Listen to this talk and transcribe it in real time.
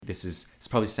this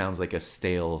probably sounds like a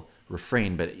stale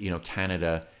refrain, but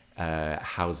Canada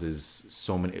houses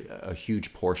a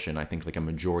huge portion, I think like a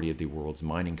majority of the world's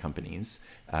mining companies,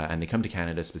 and they come to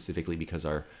Canada specifically because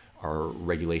our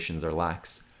regulations are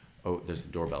lax. Oh, there's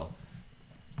the doorbell.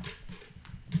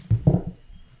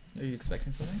 Are you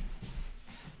expecting something?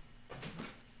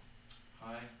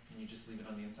 Hi, can you just leave it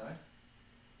on the inside?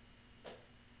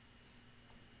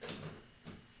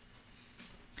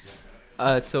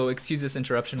 So excuse this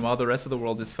interruption. While the rest of the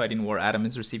world is fighting war, Adam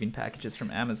is receiving packages from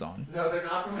Amazon. No, they're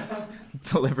not from Amazon.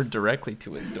 Delivered directly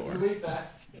to his door. Believe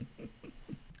that.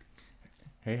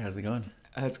 Hey, how's it going?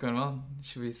 It's going well.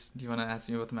 Do you want to ask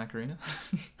me about the Macarena?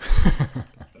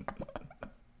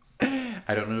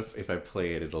 I don't know if I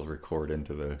play it, it'll record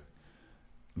into the.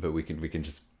 But we can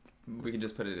just. We can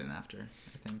just put it in after,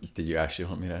 I think. Did you actually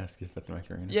want me to ask you about the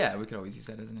Macarena? Yeah, we could always use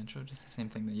that as an intro. Just the same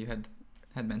thing that you had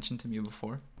mentioned to me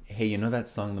before. Hey, you know that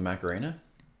song, The Macarena?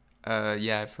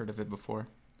 Yeah, I've heard of it before.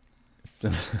 So,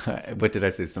 what did I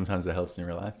say? Sometimes it helps me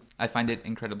relax? I find it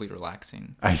incredibly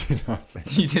relaxing. I did not say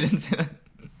that. You didn't say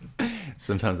that?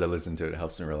 Sometimes I listen to it. It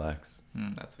helps me relax.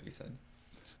 That's what you said.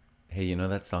 Hey, you know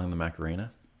that song, The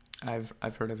Macarena?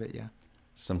 I've heard of it, yeah.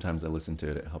 Sometimes I listen to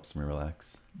it. It helps me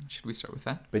relax. Should we start with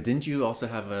that? But didn't you also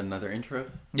have another intro?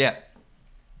 Yeah.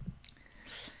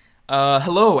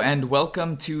 Hello and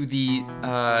welcome to the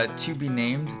to be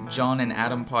named Jon and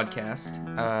Adam podcast.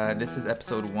 This is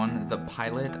episode 1, the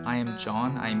pilot. I am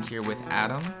Jon. I am here with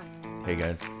Adam. Hey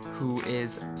guys. Who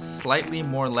is slightly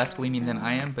more left-leaning than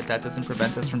I am, but that doesn't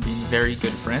prevent us from being very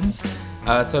good friends.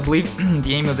 So I believe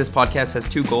the aim of this podcast has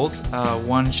 2 goals.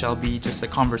 One shall be just a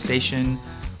conversation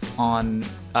on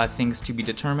things to be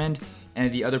determined,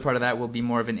 and the other part of that will be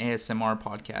more of an ASMR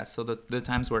podcast. So the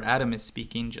times where Adam is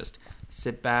speaking, just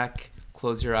sit back,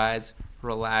 close your eyes,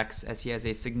 relax, as he has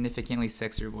a significantly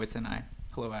sexier voice than I.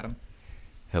 Hello, Adam.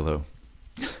 Hello.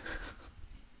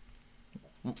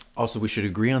 Also, we should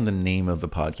agree on the name of the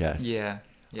podcast. Yeah.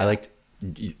 I liked...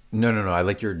 No. I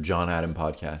like your Jon Adam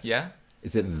podcast. Yeah?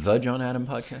 Is it the Jon Adam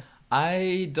podcast?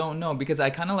 I don't know, because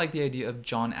I kind of like the idea of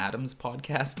Jon Adam's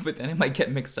podcast, but then it might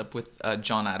get mixed up with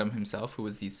Jon Adam himself, who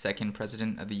was the 2nd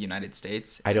president of the United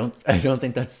States. I don't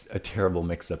think that's a terrible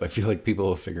mix-up. I feel like people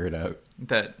will figure it out.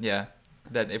 That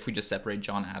if we just separate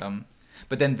Jon Adam,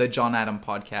 but then the Jon Adam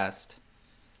podcast.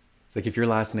 It's like if your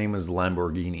last name was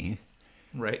Lamborghini.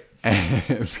 Right.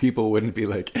 And people wouldn't be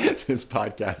like, this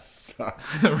podcast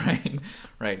sucks.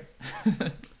 Right.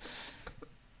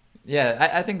 Yeah,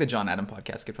 I think the Jon Adam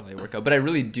podcast could probably work out, but I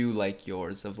really do like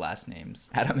yours of last names.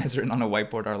 Adam has written on a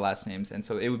whiteboard our last names, and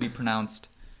so it would be pronounced...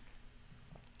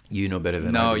 You know better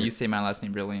than I No, do. you say my last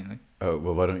name brilliantly. Oh,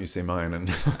 well, why don't you say mine? And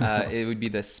it would be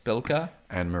the Spilka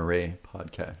and Murray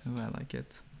podcast. Oh, I like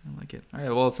it. All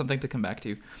right, well, something to come back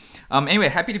to. Anyway,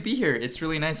 happy to be here. It's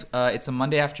really nice. It's a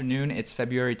Monday afternoon. It's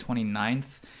February 29th.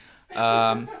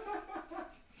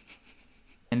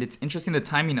 And it's interesting, the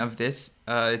timing of this.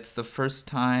 It's the first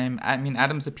time... I mean,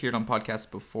 Adam's appeared on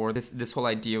podcasts before. This whole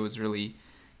idea was really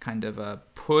kind of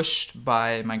pushed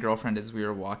by my girlfriend as we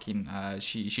were walking.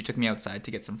 She took me outside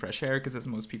to get some fresh air, because as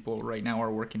most people right now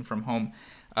are working from home,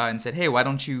 and said, hey, why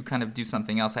don't you kind of do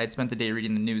something else? I had spent the day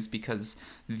reading the news, because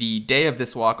the day of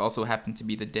this walk also happened to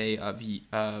be the day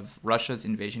of Russia's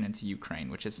invasion into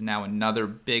Ukraine, which is now another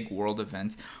big world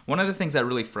event. One of the things that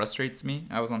really frustrates me,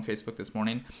 I was on Facebook this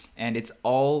morning, and it's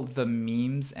all the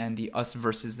memes and the us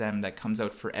versus them that comes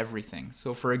out for everything.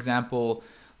 So for example,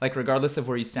 like regardless of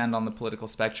where you stand on the political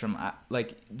spectrum,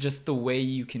 like just the way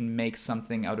you can make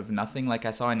something out of nothing. Like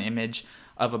I saw an image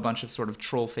of a bunch of sort of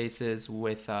troll faces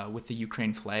with the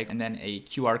Ukraine flag and then a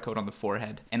QR code on the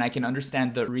forehead. And I can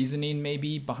understand the reasoning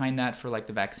maybe behind that for like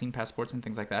the vaccine passports and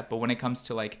things like that. But when it comes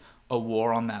to like a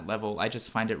war on that level, I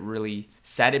just find it really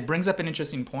sad. It brings up an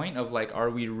interesting point of like, are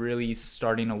we really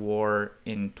starting a war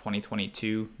in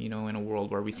 2022, in a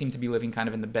world where we seem to be living kind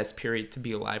of in the best period to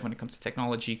be alive when it comes to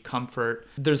technology, comfort.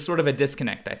 There's sort of a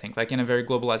disconnect, I think. Like in a very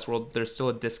globalized world, there's still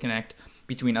a disconnect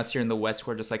between us here in the West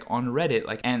who are just like on Reddit,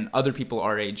 like, and other people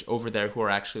our age over there who are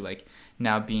actually like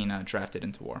now being drafted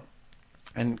into war.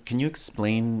 And can you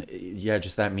explain,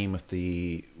 just that meme with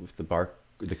the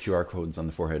QR codes on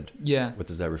the forehead? Yeah. What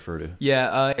does that refer to?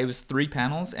 Yeah, it was 3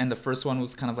 panels, and the first one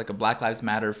was kind of like a Black Lives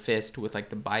Matter fist with like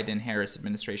the Biden-Harris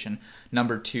administration.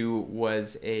 Number 2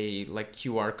 was a like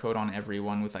QR code on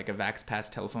everyone with like a Vax Pass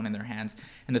telephone in their hands.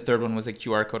 And the third one was a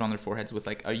QR code on their foreheads with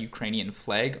like a Ukrainian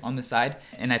flag on the side.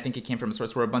 And I think it came from a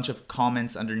source where a bunch of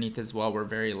comments underneath as well were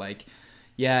very like,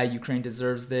 yeah, Ukraine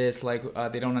deserves this. Like,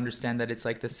 they don't understand that it's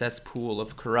like the cesspool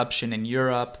of corruption in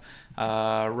Europe.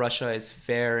 Russia is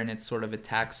fair in its sort of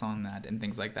attacks on that and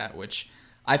things like that, which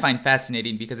I find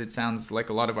fascinating because it sounds like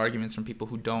a lot of arguments from people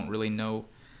who don't really know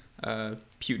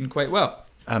Putin quite well.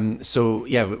 So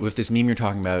yeah, with this meme you're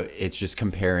talking about, it's just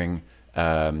comparing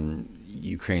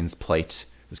Ukraine's plight,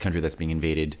 this country that's being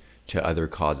invaded, to other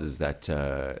causes that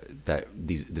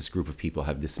this group of people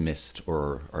have dismissed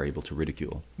or are able to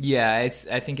ridicule. Yeah,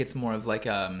 I think it's more of like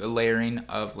a layering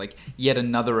of like yet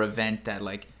another event that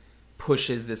like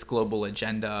pushes this global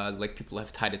agenda. Like people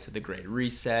have tied it to the Great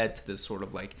Reset, to this sort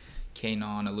of like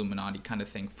Canon Illuminati kind of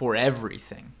thing for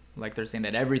everything. Like they're saying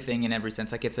that everything in every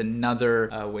sense, like it's another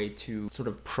way to sort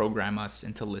of program us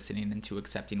into listening, into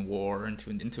accepting war,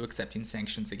 into accepting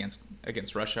sanctions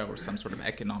against Russia or some sort of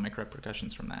economic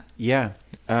repercussions from that. Yeah.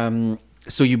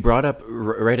 So you brought up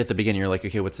right at the beginning, you're like,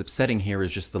 okay, what's upsetting here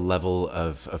is just the level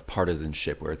of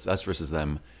partisanship, where it's us versus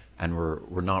them, and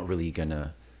we're not really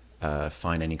gonna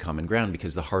find any common ground,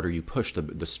 because the harder you push,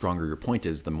 the stronger your point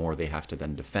is, the more they have to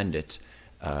then defend it.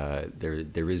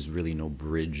 There is really no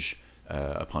bridge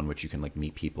upon which you can like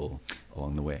meet people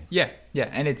along the way. Yeah,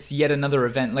 and it's yet another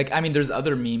event. Like, I mean, there's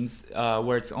other memes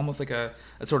where it's almost like a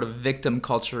sort of victim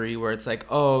culture-y, where it's like,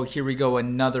 oh, here we go,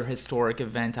 another historic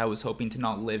event I was hoping to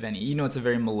not live any. You know, it's a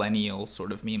very millennial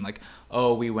sort of meme. Like,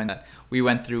 oh, we went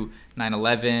through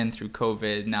 9/11, through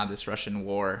COVID, now this Russian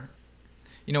war.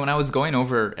 You know, when I was going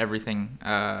over everything,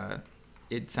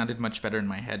 it sounded much better in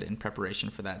my head in preparation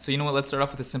for that. So you know what? Let's start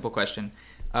off with a simple question.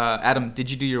 Adam, did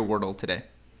you do your Wordle today?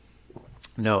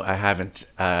 No, I haven't.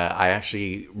 I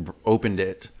actually opened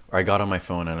it, or I got on my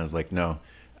phone and I was like, no,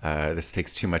 this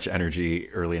takes too much energy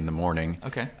early in the morning.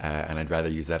 Okay. And I'd rather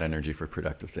use that energy for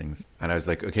productive things. And I was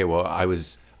like, okay, well,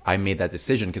 I made that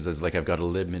decision because I was like, I've got a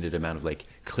limited amount of like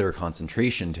clear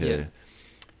concentration to... Yeah.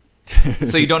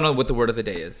 So you don't know what the word of the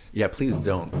day is? Yeah, please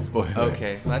don't spoil it.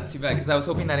 Okay, well, that's too bad, because I was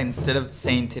hoping that instead of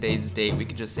saying today's date, we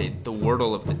could just say the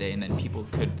Wordle of the day, and then people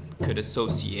could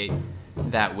associate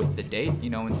that with the date.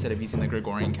 You know, instead of using the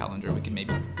Gregorian calendar, we could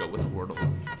maybe go with Wordle.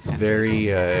 It's very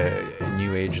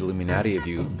New Age Illuminati of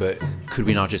you, but could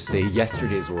we not just say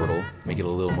yesterday's Wordle, make it a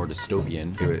little more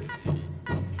dystopian? Do it.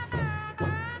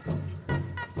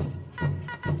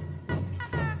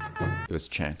 It was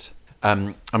chant.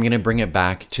 I'm going to bring it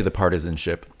back to the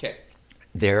partisanship. Okay.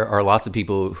 There are lots of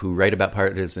people who write about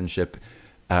partisanship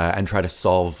and try to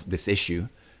solve this issue.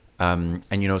 And,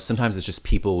 you know, sometimes it's just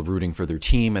people rooting for their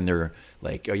team, and they're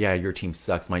like, oh, yeah, your team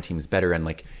sucks, my team's better. And,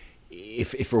 like,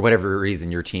 if for whatever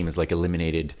reason your team is, like,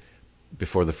 eliminated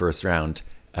before the first round,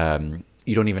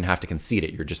 you don't even have to concede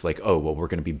it. You're just like, oh, well, we're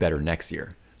going to be better next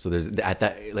year. So there's at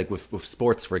that, like with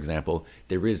sports, for example,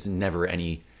 there is never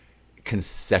any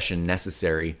concession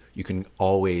necessary. You can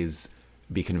always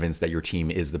be convinced that your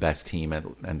team is the best team,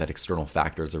 and that external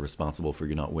factors are responsible for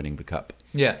you not winning the cup.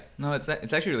 Yeah, no, it's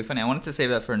actually really funny. I wanted to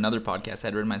save that for another podcast.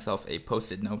 I'd written myself a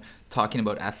post-it note talking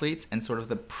about athletes and sort of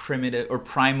the primitive or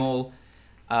primal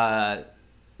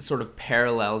sort of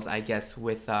parallels, I guess,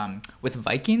 with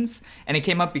Vikings. And it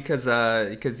came up because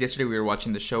yesterday we were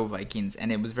watching the show Vikings,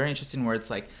 and it was very interesting where it's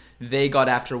like, they got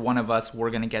after one of us,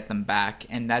 we're going to get them back.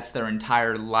 And that's their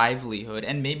entire livelihood.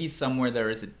 And maybe somewhere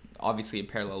there is obviously a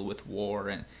parallel with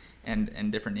war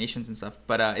and different nations and stuff.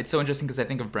 But it's so interesting because I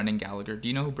think of Brendan Gallagher. Do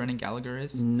you know who Brendan Gallagher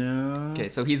is? No. Okay,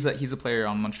 so he's a player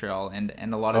on Montreal,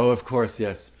 and a lot of... Oh, of course,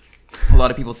 yes. A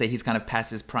lot of people say he's kind of past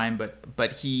his prime,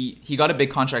 but he got a big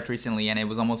contract recently, and it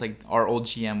was almost like our old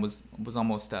GM was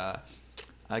almost...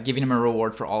 giving him a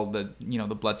reward for all the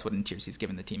blood, sweat, and tears he's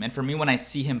given the team. And for me, when I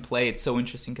see him play, it's so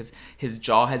interesting because his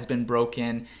jaw has been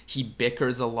broken. He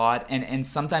bickers a lot. And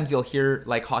sometimes you'll hear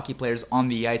like hockey players on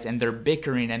the ice and they're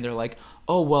bickering and they're like,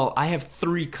 oh, well, I have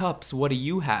 3 cups. What do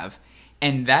you have?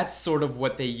 And that's sort of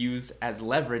what they use as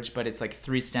leverage, but it's like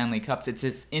 3 Stanley Cups. It's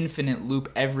this infinite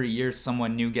loop. Every year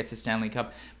someone new gets a Stanley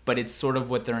Cup, but it's sort of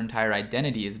what their entire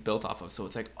identity is built off of. So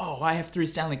it's like, oh, I have 3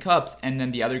 Stanley Cups. And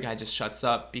then the other guy just shuts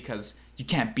up because you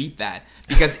can't beat that.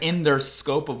 Because in their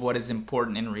scope of what is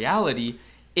important in reality,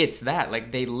 it's that.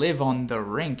 Like, they live on the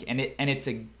rink, and it's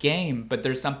a game, but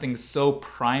there's something so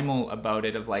primal about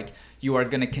it of like, you are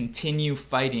going to continue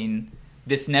fighting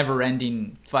this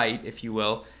never-ending fight, if you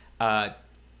will,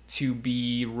 to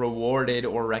be rewarded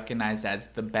or recognized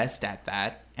as the best at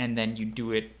that. And then you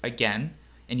do it again,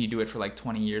 and you do it for like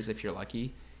 20 years if you're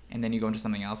lucky, and then you go into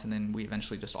something else, and then we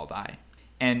eventually just all die.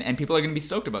 And people are going to be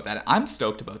stoked about that. I'm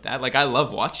stoked about that. Like, I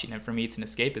love watching it. For me, it's an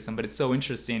escapism, but it's so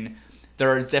interesting.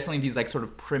 There are definitely these like sort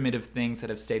of primitive things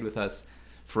that have stayed with us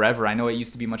forever. I know it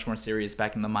used to be much more serious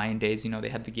back in the Mayan days. You know, they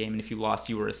had the game, and if you lost,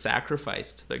 you were a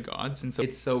sacrifice to the gods. And so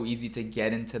it's so easy to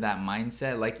get into that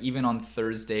mindset. Like, even on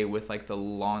Thursday with like the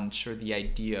launch or the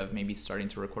idea of maybe starting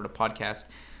to record a podcast,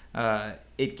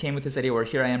 it came with this idea where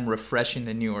here I am refreshing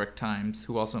the New York Times,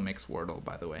 who also makes Wordle,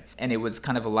 by the way. And it was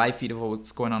kind of a live feed of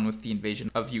what's going on with the invasion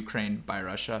of Ukraine by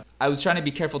Russia. I was trying to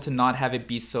be careful to not have it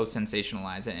be so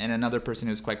sensationalized. And another person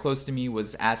who was quite close to me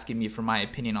was asking me for my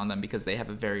opinion on them because they have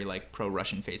a very like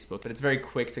pro-Russian Facebook. But it's very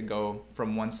quick to go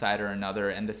from one side or another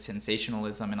and the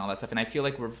sensationalism and all that stuff. And I feel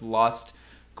like we've lost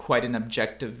quite an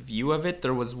objective view of it.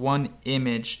 There was one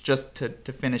image, just to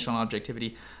finish on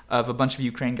objectivity, of a bunch of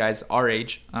Ukraine guys our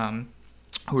age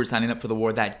who were signing up for the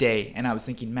war that day. And I was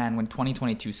thinking, man, when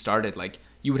 2022 started, like,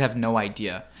 you would have no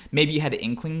idea. Maybe you had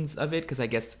inklings of it because I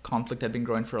guess the conflict had been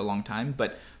growing for a long time.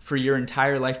 But for your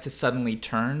entire life to suddenly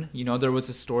turn, you know, there was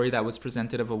a story that was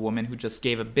presented of a woman who just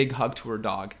gave a big hug to her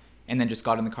dog and then just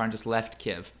got in the car and just left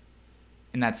Kiev.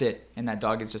 And that's it. And that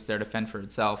dog is just there to fend for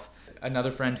itself.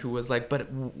 Another friend who was like, but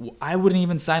I wouldn't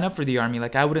even sign up for the army.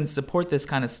 Like, I wouldn't support this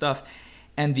kind of stuff.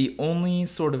 And the only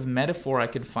sort of metaphor I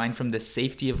could find from the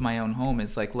safety of my own home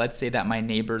is like, let's say that my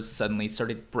neighbors suddenly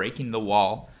started breaking the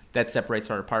wall that separates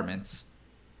our apartments.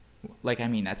 Like, I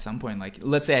mean, at some point, like,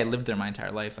 let's say I lived there my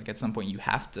entire life. Like, at some point you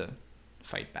have to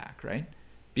fight back, right?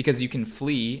 Because you can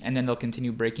flee and then they'll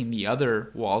continue breaking the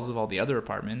other walls of all the other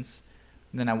apartments.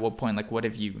 And then at what point, like, what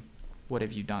have you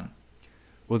done?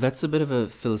 Well, that's a bit of a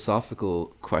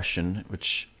philosophical question,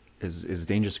 which is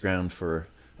dangerous ground for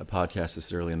a podcast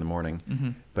this early in the morning. Mm-hmm.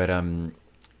 But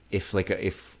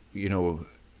if you know,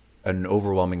 an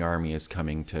overwhelming army is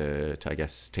coming to I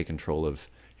guess take control of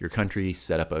your country,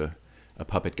 set up a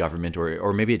puppet government,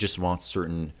 or maybe it just wants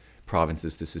certain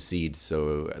provinces to secede.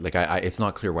 So like it's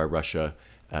not clear why Russia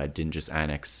didn't just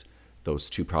annex those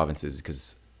two provinces,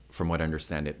 because from what I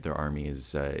understand it, their army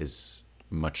is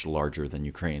much larger than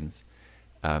Ukraine's.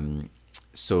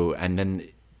 So, and then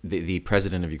the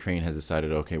president of Ukraine has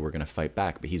decided, okay, we're going to fight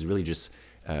back, but he's really just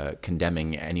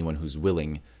condemning anyone who's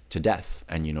willing to death.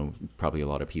 And, you know, probably a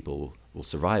lot of people will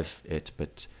survive it,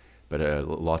 but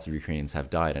lots of Ukrainians have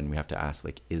died, and we have to ask,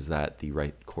 like, is that the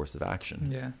right course of action?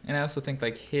 Yeah. And I also think,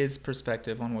 like, his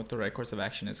perspective on what the right course of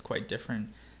action is quite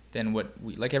different than what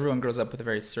we, like, everyone grows up with a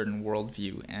very certain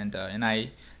worldview. And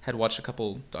I had watched a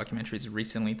couple documentaries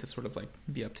recently to sort of like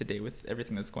be up to date with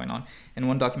everything that's going on. And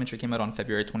one documentary came out on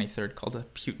February 23rd called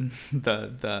Putin,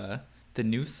 the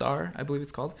New Tsar, I believe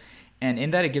it's called. And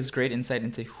in that, it gives great insight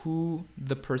into who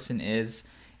the person is.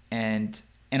 And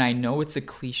I know it's a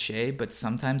cliche, but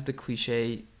sometimes the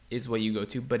cliche is what you go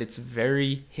to, but it's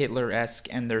very Hitler-esque.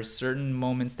 And there's certain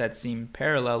moments that seem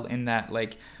parallel in that,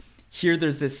 like, here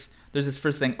there's this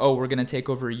first thing, oh, we're going to take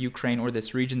over Ukraine or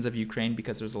this regions of Ukraine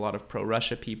because there's a lot of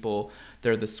pro-Russia people.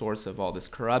 They're the source of all this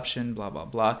corruption, blah, blah,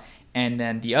 blah. And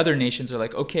then the other nations are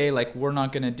like, okay, like, we're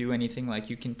not going to do anything, like,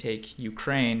 you can take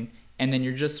Ukraine. And then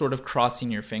you're just sort of crossing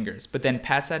your fingers. But then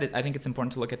past that, I think it's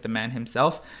important to look at the man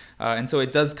himself. And so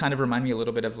it does kind of remind me a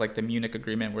little bit of like the Munich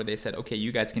Agreement, where they said, okay,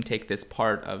 you guys can take this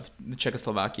part of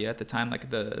Czechoslovakia at the time, like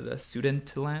the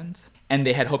Sudetenland. And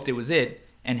they had hoped it was it.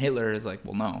 And Hitler is like,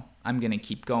 well, no, I'm going to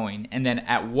keep going. And then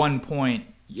at one point,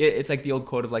 it's like the old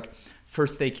quote of like,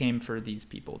 first they came for these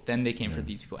people, then they came for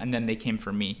these people, and then they came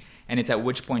for me. And it's at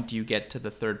which point do you get to the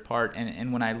third part?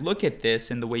 And when I look at this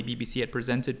and the way BBC had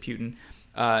presented Putin,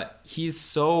 he's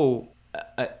so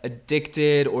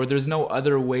addicted, or there's no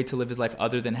other way to live his life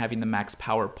other than having the max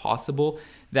power possible,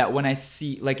 that when I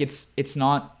see, like, it's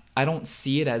not, I don't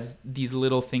see it as these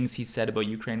little things he said about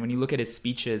Ukraine. When you look at his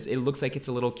speeches, it looks like it's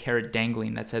a little carrot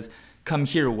dangling that says, come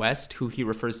here, West, who he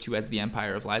refers to as the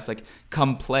Empire of Lies, like,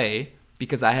 come play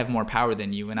because I have more power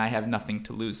than you and I have nothing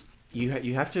to lose.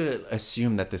 You have to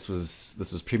assume that this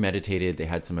was premeditated. They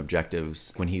had some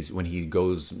objectives. When he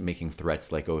goes making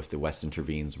threats like, oh, if the West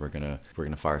intervenes, we're gonna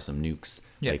fire some nukes.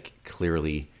 Yeah. Like,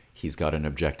 clearly he's got an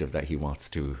objective that he wants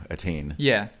to attain.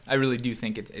 Yeah, I really do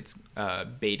think it's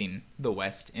baiting the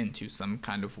West into some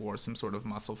kind of war, some sort of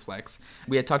muscle flex.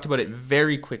 We had talked about it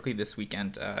very quickly this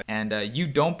weekend, and you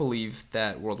don't believe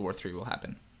that World War III will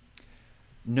happen.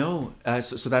 No,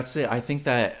 so that's it. I think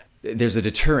that there's a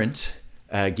deterrent.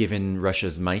 Given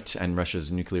Russia's might and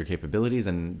Russia's nuclear capabilities,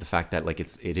 and the fact that, like,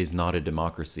 it is not a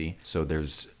democracy, so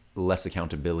there's less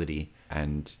accountability,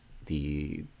 and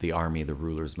the army, the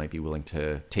rulers, might be willing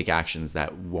to take actions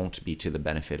that won't be to the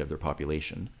benefit of their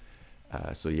population.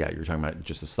 So yeah, you're talking about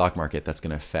just the stock market. That's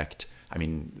going to affect, I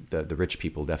mean, the rich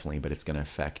people definitely, but it's going to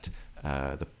affect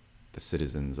the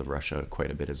citizens of Russia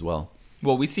quite a bit as well.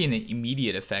 Well, we see an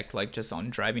immediate effect, like just on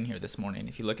driving here this morning.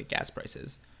 If you look at gas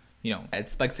prices, you know, it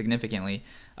spiked significantly,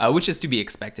 which is to be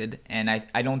expected. And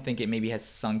I don't think it maybe has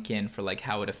sunk in for like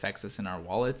how it affects us in our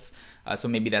wallets. So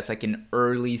maybe that's like an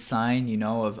early sign, you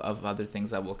know, of other things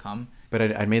that will come.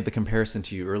 But I made the comparison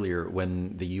to you earlier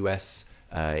when the U.S.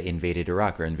 invaded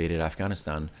Iraq or invaded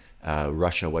Afghanistan,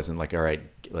 Russia wasn't like, all right,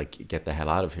 like get the hell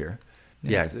out of here.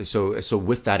 Yeah. So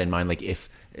with that in mind, like if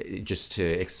just to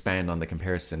expand on the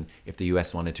comparison, if the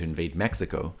U.S. wanted to invade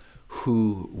Mexico,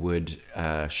 who would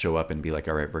show up and be like,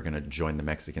 all right, we're going to join the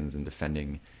Mexicans in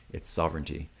defending its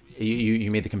sovereignty?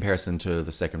 You made the comparison to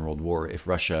the Second World War. If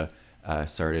Russia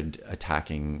started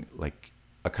attacking like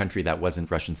a country that wasn't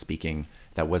Russian speaking,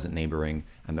 that wasn't neighboring,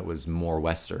 and that was more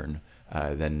Western,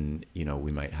 then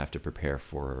we might have to prepare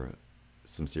for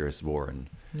some serious war.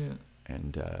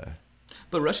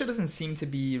 But Russia doesn't seem to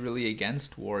be really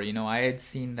against war. I had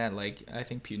seen that, like, I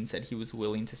think Putin said he was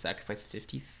willing to sacrifice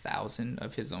 50,000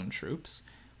 of his own troops,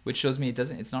 which shows me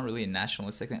it's not really a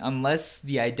nationalistic thing, unless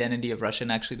the identity of Russia,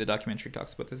 and actually the documentary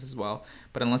talks about this as well,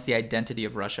 but unless the identity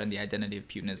of Russia and the identity of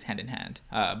Putin is hand in hand.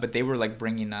 But they were like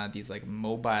bringing these like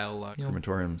mobile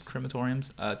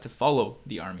crematoriums to follow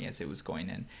the army as it was going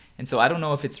in. And so I don't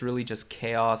know if it's really just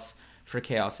chaos for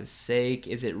chaos's sake.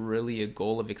 Is it really a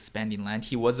goal of expanding land?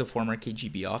 He was a former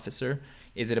KGB officer.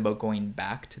 Is it about going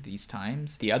back to these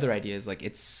times? The other idea is like,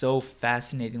 it's so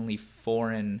fascinatingly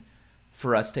foreign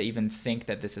for us to even think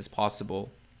that this is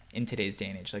possible in today's day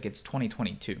and age. Like, it's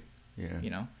 2022.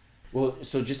 Yeah. Well,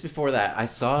 so just before that, I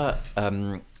saw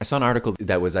an article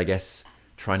that was, I guess,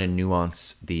 trying to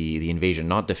nuance the invasion,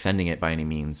 not defending it by any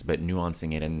means, but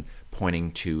nuancing it and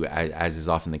pointing to, as is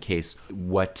often the case,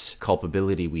 what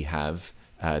culpability we have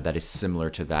that is similar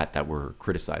to that we're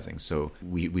criticizing. So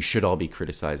we should all be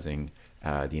criticizing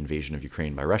the invasion of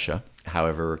Ukraine by Russia.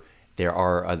 However, there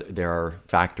are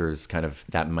factors kind of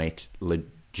that might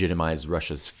legitimize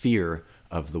Russia's fear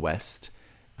of the West,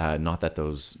 not that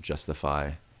those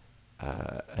justify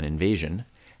an invasion.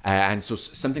 And so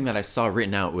something that I saw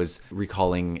written out was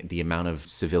recalling the amount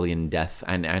of civilian death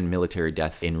and military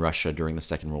death in Russia during the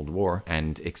Second World War,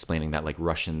 and explaining that like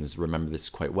Russians remember this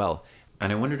quite well.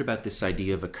 And I wondered about this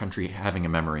idea of a country having a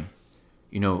memory.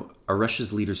 Are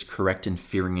Russia's leaders correct in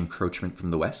fearing encroachment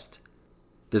from the West?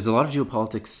 There's a lot of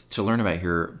geopolitics to learn about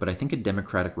here, but I think a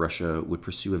democratic Russia would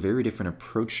pursue a very different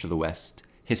approach to the West,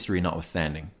 history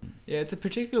notwithstanding. Yeah, it's a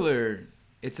particular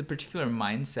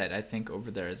mindset, I think,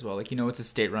 over there as well. Like, it's a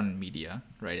state-run media,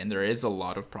 right? And there is a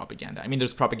lot of propaganda. I mean,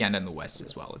 there's propaganda in the West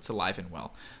as well. It's alive and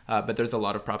well. But there's a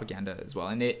lot of propaganda as well.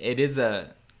 And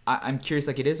I'm curious,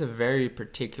 like, it is a very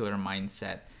particular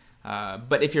mindset.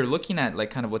 But if you're looking at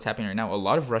like kind of what's happening right now, a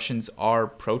lot of Russians are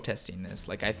protesting this.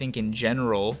 Like, I think in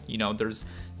general, there's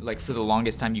like, for the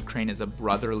longest time, Ukraine is a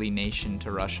brotherly nation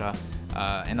to Russia.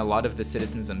 And a lot of the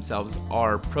citizens themselves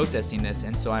are protesting this.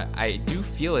 And so I do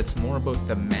feel it's more about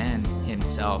the man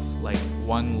himself, like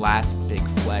one last big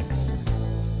flex.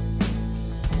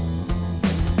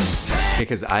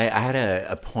 Because I had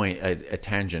a point, a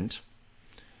tangent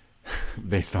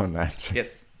based on that.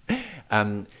 Yes.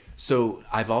 So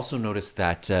I've also noticed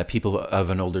that people of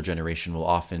an older generation will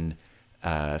often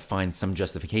find some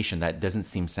justification that doesn't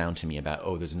seem sound to me about,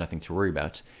 there's nothing to worry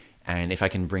about. And if I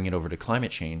can bring it over to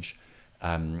climate change,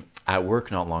 at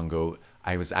work not long ago,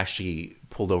 I was actually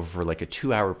pulled over for like a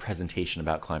 2-hour presentation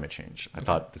about climate change. I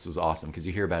thought this was awesome because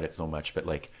you hear about it so much, but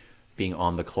like being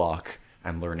on the clock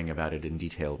and learning about it in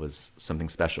detail was something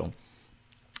special.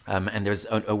 And there's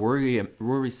a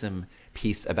worrisome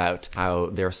piece about how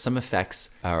there are some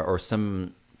effects or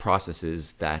some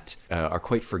processes that are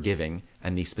quite forgiving.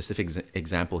 And the specific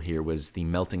example here was the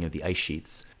melting of the ice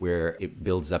sheets, where it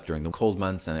builds up during the cold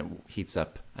months and it heats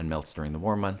up and melts during the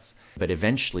warm months. But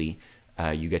eventually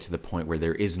you get to the point where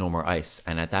there is no more ice.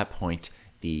 And at that point,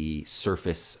 the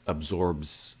surface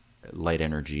absorbs light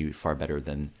energy far better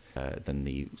than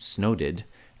the snow did.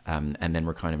 And then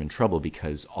we're kind of in trouble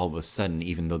because all of a sudden,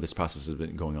 even though this process has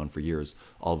been going on for years,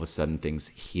 all of a sudden things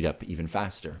heat up even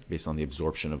faster based on the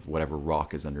absorption of whatever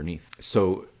rock is underneath.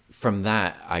 So from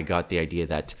that, I got the idea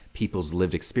that people's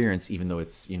lived experience, even though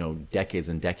it's, decades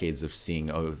and decades of seeing,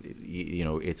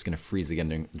 it's going to freeze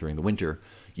again during the winter,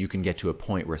 you can get to a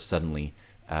point where suddenly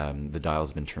the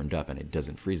dial's been turned up and it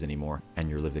doesn't freeze anymore, and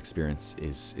your lived experience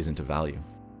isn't of value.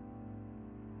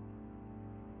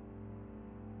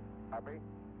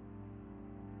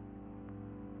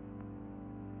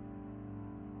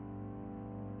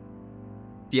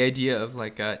 The idea of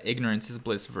like ignorance is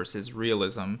bliss versus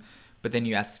realism, but then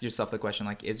you ask yourself the question,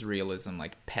 like, is realism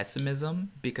like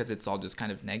pessimism because it's all just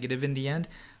kind of negative in the end?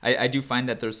 I do find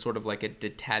that there's sort of like a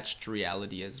detached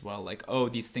reality as well, like,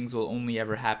 these things will only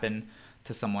ever happen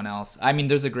to someone else. I mean,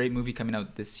 there's a great movie coming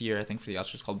out this year, I think, for the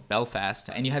Oscars called Belfast,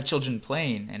 and you have children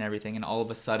playing and everything, and all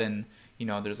of a sudden,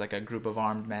 there's like a group of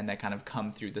armed men that kind of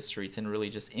come through the streets and really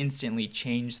just instantly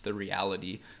change the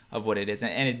reality of what it is.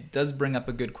 And it does bring up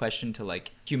a good question to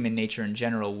like human nature in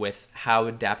general, with how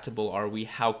adaptable are we?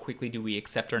 How quickly do we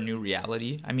accept our new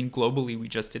reality? I mean, globally, we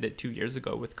just did it 2 years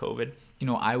ago with COVID.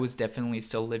 I was definitely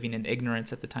still living in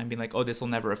ignorance at the time, being like, oh, this will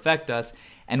never affect us.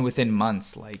 And within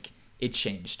months, like, it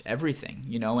changed everything,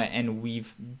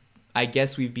 and I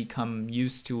guess we've become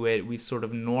used to it. We've sort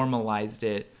of normalized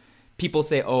it. People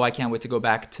say, oh, I can't wait to go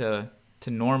back to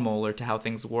normal or to how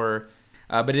things were.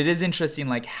 But it is interesting,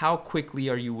 like, how quickly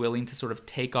are you willing to sort of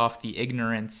take off the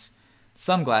ignorance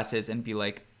sunglasses and be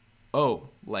like, oh,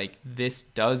 like, this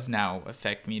does now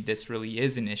affect me. This really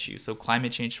is an issue. So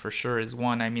climate change for sure is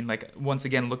one. I mean, like, once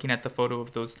again, looking at the photo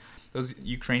of those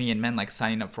Ukrainian men, like,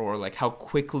 signing up for, like, how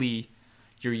quickly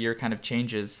your year kind of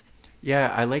changes.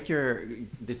 Yeah, I like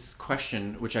this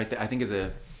question, which I think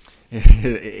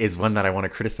is one that I want to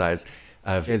criticize,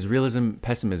 is realism,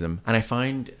 pessimism. And I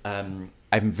find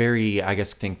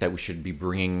think that we should be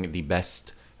bringing the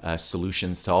best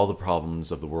solutions to all the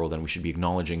problems of the world, and we should be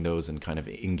acknowledging those and kind of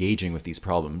engaging with these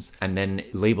problems. And then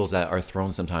labels that are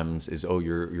thrown sometimes is, oh,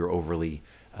 you're overly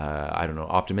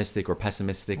optimistic or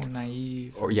pessimistic or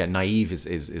naive. Or naive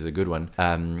is a good one.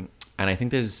 And I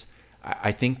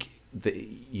think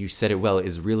you said it well,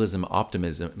 is realism,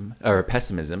 optimism, or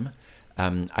pessimism.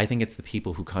 I think it's the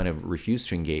people who kind of refuse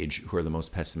to engage who are the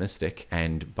most pessimistic,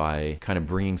 and by kind of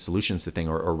bringing solutions to things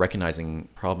or recognizing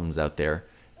problems out there,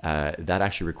 that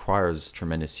actually requires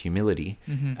tremendous humility.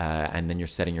 And then you're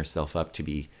setting yourself up to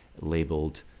be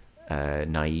labeled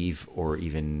naive or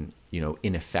even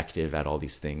ineffective at all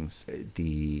these things.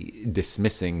 The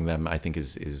dismissing them, I think,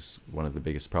 is one of the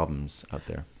biggest problems out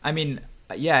there. I mean,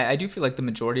 yeah, I do feel like the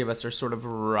majority of us are sort of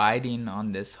riding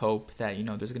on this hope that,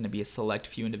 there's going to be a select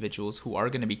few individuals who are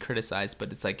going to be criticized,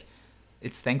 but it's like,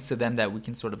 it's thanks to them that we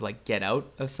can sort of like get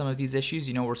out of some of these issues.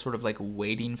 We're sort of like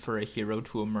waiting for a hero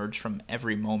to emerge from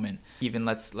every moment. Even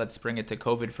let's bring it to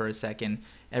COVID for a second.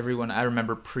 Everyone, I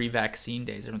remember pre-vaccine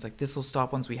days, everyone's like, this will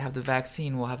stop once we have the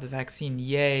vaccine. We'll have the vaccine.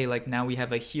 Yay. Like, now we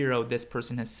have a hero. This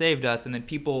person has saved us. And then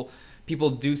people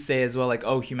do say as well, like,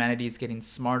 oh, humanity is getting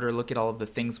smarter. Look at all of the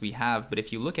things we have. But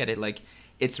if you look at it, like,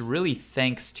 it's really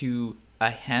thanks to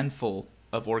a handful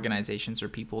of organizations or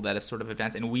people that have sort of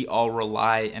advanced, and we all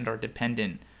rely and are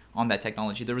dependent on that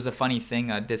technology. There was a funny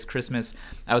thing this Christmas.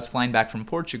 I was flying back from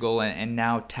Portugal, and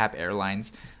now TAP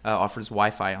Airlines offers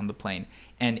Wi-Fi on the plane.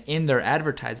 And in their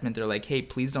advertisement, they're like, hey,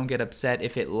 please don't get upset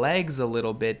if it lags a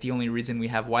little bit. The only reason we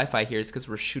have Wi-Fi here is because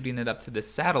we're shooting it up to the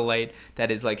satellite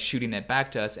that is like shooting it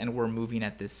back to us, and we're moving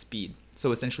at this speed.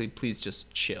 So essentially, please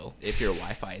just chill if your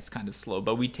Wi-Fi is kind of slow.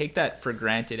 But we take that for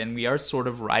granted, and we are sort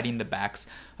of riding the backs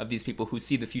of these people who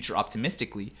see the future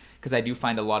optimistically, because I do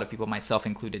find a lot of people, myself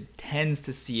included, tends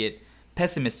to see it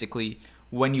pessimistically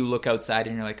when you look outside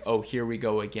and you're like, oh, here we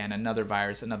go again, another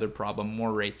virus, another problem,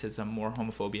 more racism, more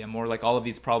homophobia, more like all of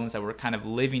these problems that we're kind of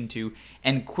living to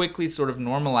and quickly sort of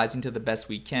normalizing to the best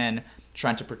we can,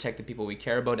 trying to protect the people we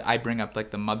care about. I bring up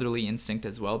like the motherly instinct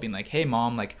as well, being like, hey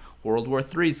mom, like World War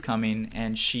III is coming,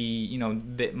 and she,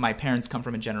 my parents come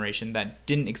from a generation that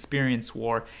didn't experience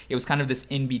war. It was kind of this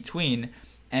in between,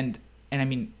 and I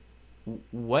mean,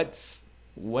 what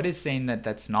is saying that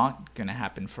that's not going to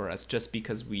happen for us just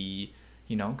because we,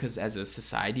 because as a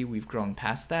society we've grown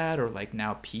past that, or like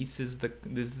now peace is the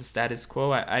status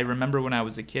quo. I remember when I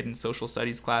was a kid in social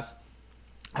studies class,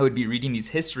 I would be reading these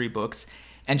history books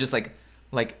and just like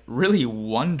really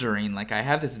wondering, like I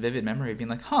have this vivid memory of being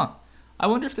like, I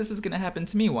wonder if this is going to happen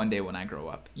to me one day when I grow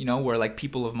up, where like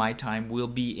people of my time will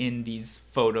be in these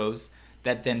photos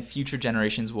that then future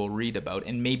generations will read about.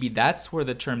 And maybe that's where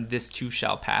the term "this too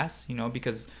shall pass,"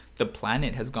 because the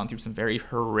planet has gone through some very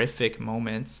horrific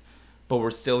moments, but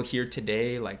we're still here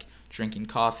today, like drinking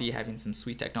coffee, having some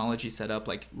sweet technology set up,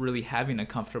 like really having a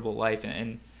comfortable life.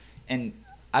 And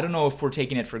I don't know if we're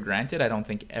taking it for granted. I don't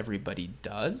think everybody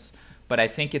does, but I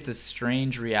think it's a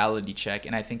strange reality check,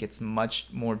 and I think it's much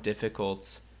more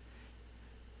difficult,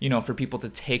 for people to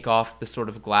take off the sort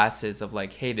of glasses of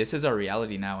like, hey, this is our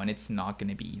reality now, and it's not going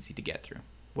to be easy to get through,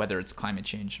 whether it's climate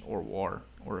change or war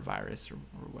or a virus or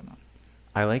whatnot.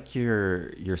 I like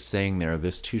your saying there,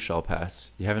 this too shall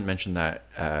pass. You haven't mentioned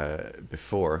that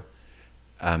before,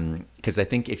 because I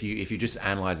think if you just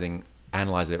analyze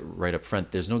it right up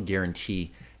front, there's no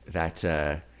guarantee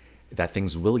that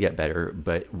things will get better,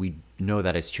 but we know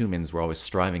that as humans we're always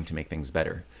striving to make things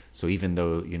better. So even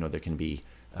though there can be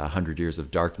 100 years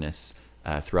of darkness,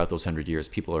 throughout those 100 years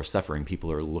people are suffering, people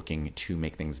are looking to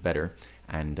make things better,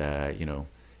 and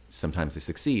sometimes they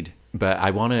succeed. But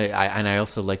I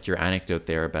also liked your anecdote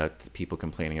there about the people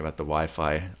complaining about the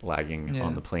Wi-Fi lagging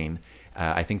on the plane.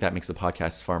 I think that makes the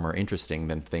podcast far more interesting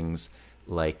than things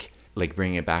like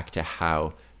bringing it back to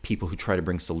how people who try to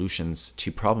bring solutions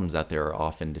to problems out there are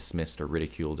often dismissed or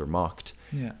ridiculed or mocked.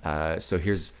 So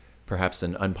here's perhaps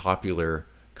an unpopular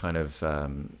kind of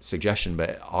suggestion,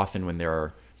 but often when there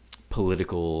are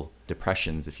political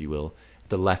depressions, if you will,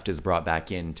 the left is brought back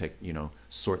in to,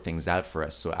 sort things out for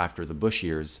us. So after the Bush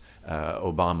years,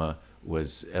 Obama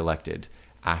was elected.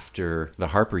 After the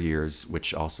Harper years,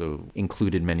 which also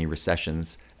included many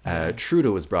recessions,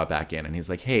 Trudeau was brought back in, and he's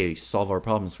like, hey, solve our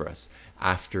problems for us.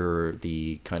 After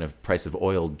the kind of price of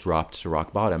oil dropped to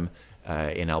rock bottom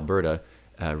in Alberta,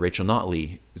 Rachel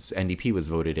Notley's NDP was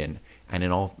voted in. And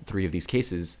in all three of these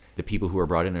cases, the people who are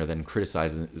brought in are then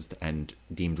criticized and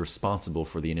deemed responsible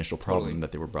for the initial problem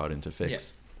that they were brought in to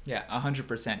fix. Yeah,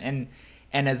 100%.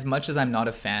 And as much as I'm not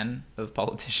a fan of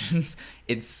politicians,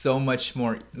 it's so much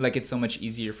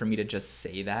easier for me to just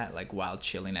say that, like while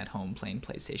chilling at home playing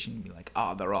PlayStation, and be like,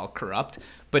 oh, they're all corrupt,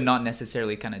 but not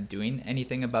necessarily kind of doing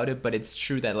anything about it. But it's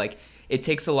true that like it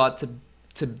takes a lot to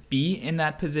be in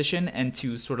that position and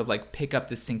to sort of like pick up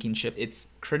the sinking ship. It's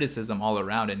criticism all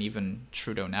around, and even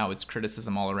Trudeau now, it's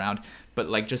criticism all around. But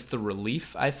like just the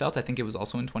relief I felt, I think it was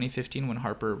also in 2015 when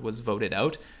Harper was voted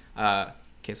out.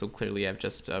 Okay, so clearly I've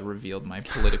just revealed my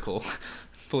political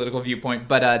viewpoint,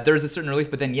 but there's a certain relief.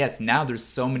 But then yes, now there's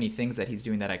so many things that he's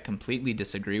doing that I completely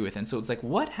disagree with. And so it's like,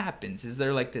 what happens? Is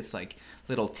there like this like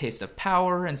little taste of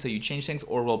power and so you change things,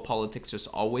 or will politics just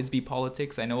always be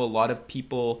politics? I know a lot of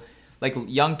people, like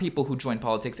young people who join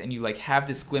politics, and you like have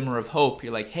this glimmer of hope.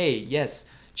 You're like, hey, yes,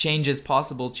 change is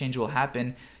possible, change will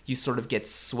happen. You sort of get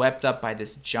swept up by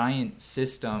this giant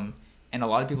system, and a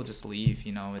lot of people just leave.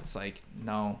 It's like,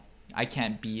 no, I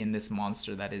can't be in this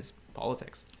monster that is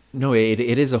politics. No, it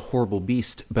is a horrible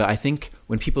beast. But I think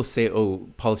when people say, oh,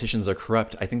 politicians are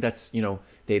corrupt, I think that's,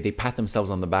 they pat themselves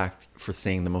on the back for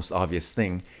saying the most obvious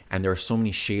thing. And there are so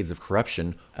many shades of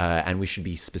corruption, and we should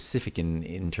be specific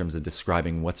in terms of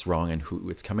describing what's wrong and who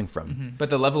it's coming from. Mm-hmm. But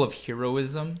the level of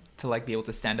heroism to like be able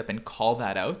to stand up and call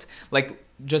that out, like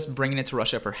just bringing it to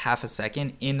Russia for half a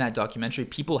second in that documentary,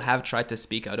 people have tried to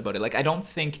speak out about it. Like, I don't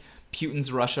think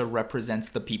Putin's Russia represents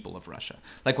the people of Russia.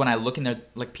 Like when I look in there,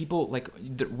 like people, like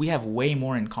we have way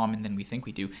more in common than we think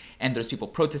we do. And there's people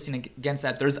protesting against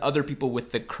that. There's other people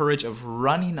with the courage of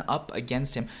running up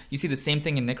against him. You see the same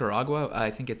thing in Nicaragua. I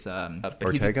think it's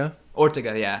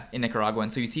Ortega, yeah, in Nicaragua.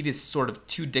 And so you see this sort of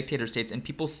two dictator states, and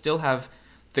people still have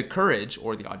the courage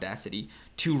or the audacity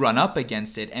to run up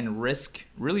against it and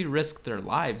really risk their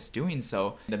lives doing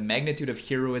so. The magnitude of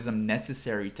heroism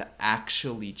necessary to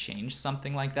actually change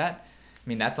something like that, I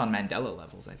mean, that's on Mandela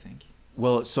levels, I think.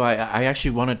 Well, so I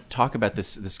actually want to talk about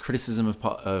this criticism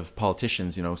of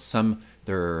politicians. Some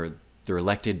they're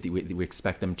elected, we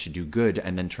expect them to do good,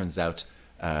 and then turns out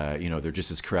they're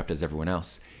just as corrupt as everyone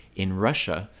else. In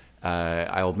Russia,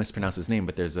 I'll mispronounce his name,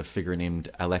 but there's a figure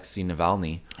named Alexei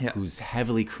Navalny who's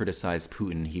heavily criticized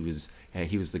Putin. He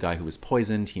was the guy who was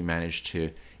poisoned. He managed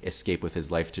to escape with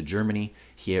his life to Germany.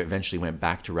 He eventually went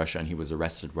back to Russia, and he was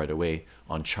arrested right away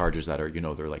on charges that are,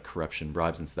 they're like corruption,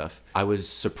 bribes and stuff. I was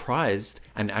surprised.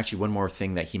 And actually one more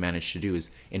thing that he managed to do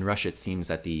is in Russia, it seems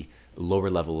that the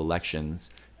lower level elections,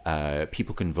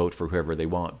 people can vote for whoever they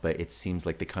want, but it seems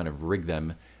like they kind of rig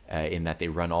them in that they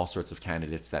run all sorts of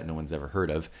candidates that no one's ever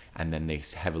heard of, and then they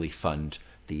heavily fund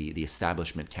the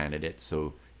establishment candidates.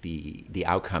 So the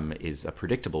outcome is a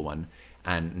predictable one.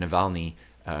 And Navalny,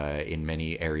 in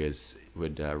many areas,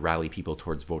 would rally people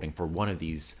towards voting for one of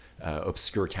these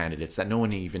obscure candidates that no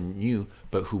one even knew,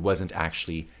 but who wasn't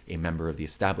actually a member of the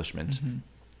establishment.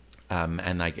 Mm-hmm.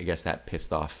 And I guess that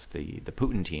pissed off the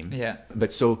Putin team. Yeah.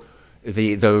 But so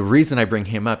the reason I bring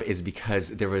him up is because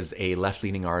there was a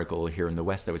left-leaning article here in the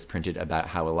West that was printed about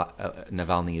how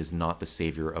Navalny is not the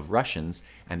savior of Russians,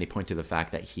 and they point to the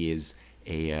fact that he is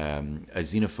a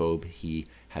xenophobe. He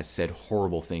has said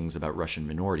horrible things about Russian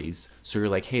minorities. So you're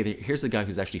like, hey, here's a guy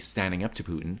who's actually standing up to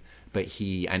Putin, but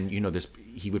he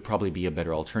would probably be a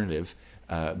better alternative,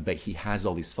 but he has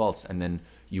all these faults. And then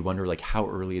you wonder, like, how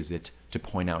early is it to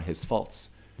point out his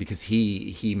faults? Because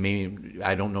he may,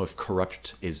 I don't know if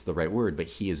corrupt is the right word, but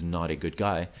he is not a good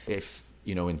guy. If,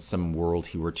 in some world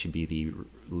he were to be the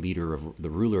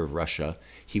ruler of Russia,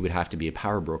 he would have to be a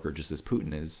power broker just as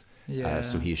Putin is. Yeah.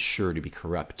 So he is sure to be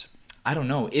corrupt. I don't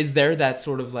know. Is there that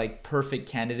sort of like perfect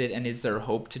candidate, and is there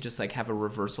hope to just like have a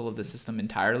reversal of the system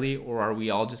entirely, or are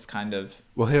we all just kind of...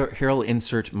 Well, here I'll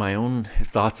insert my own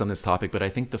thoughts on this topic, but I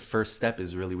think the first step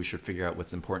is really we should figure out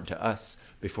what's important to us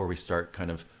before we start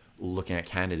kind of looking at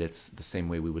candidates the same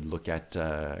way we would look at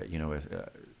a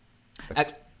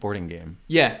sporting game.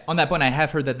 Yeah, on that point, I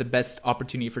have heard that the best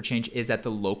opportunity for change is at the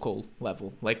local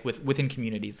level, like within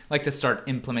communities. Like to start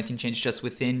implementing change just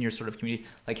within your sort of community,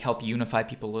 like help unify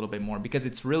people a little bit more, because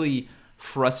it's really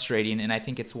frustrating. And I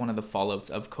think it's one of the fallouts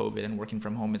of COVID and working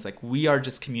from home is like we are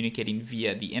just communicating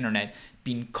via the internet,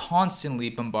 being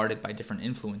constantly bombarded by different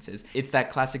influences. It's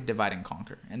that classic divide and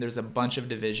conquer. And there's a bunch of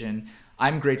division.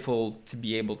 I'm grateful to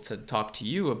be able to talk to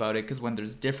you about it, because when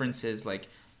there's differences, like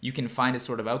you can find a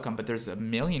sort of outcome, but there's a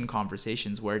million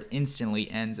conversations where it instantly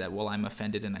ends at, well, I'm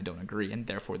offended and I don't agree, and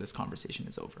therefore this conversation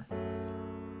is over.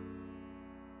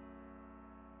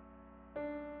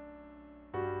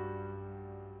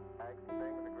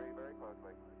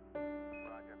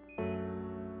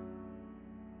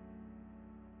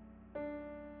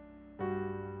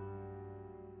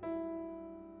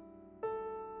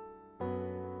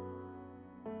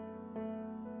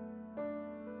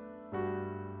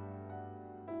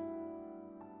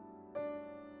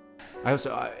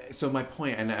 So my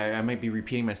point, and I might be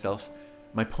repeating myself,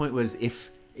 my point was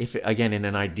if again, in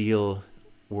an ideal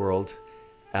world,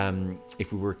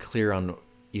 if we were clear on,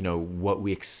 what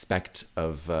we expect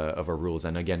of our rules,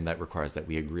 and again, that requires that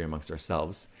we agree amongst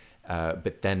ourselves,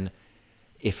 but then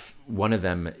if one of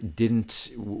them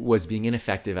was being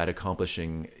ineffective at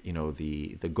accomplishing,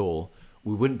 the goal,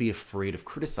 we wouldn't be afraid of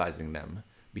criticizing them,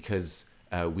 because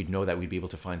we'd know that we'd be able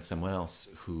to find someone else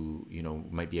who,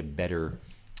 might be a better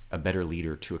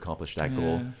leader to accomplish that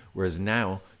goal. Whereas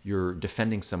now you're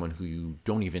defending someone who you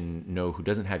don't even know, who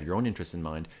doesn't have your own interests in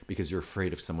mind, because you're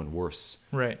afraid of someone worse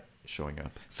showing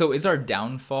up. So is our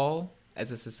downfall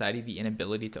as a society the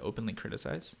inability to openly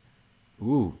criticize?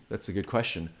 Ooh, that's a good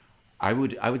question. I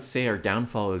would say our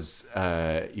downfall is,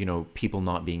 people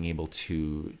not being able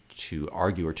to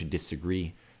argue or to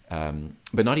disagree,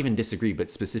 but not even disagree, but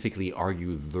specifically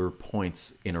argue their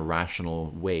points in a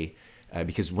rational way.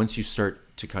 Because once you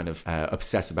start to kind of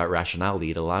obsess about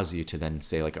rationality, it allows you to then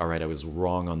say, like, all right, I was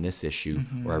wrong on this issue,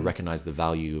 or I recognize the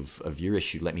value of your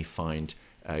issue. Let me find,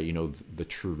 the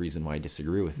true reason why I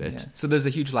disagree with it. Yeah. So there's a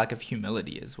huge lack of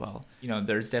humility as well.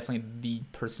 There's definitely the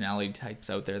personality types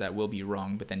out there that will be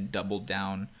wrong, but then double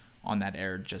down on that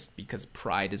error just because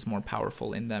pride is more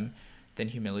powerful in them than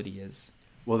humility is.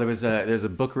 Well, there's a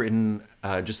book written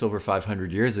just over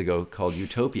 500 years ago called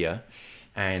Utopia.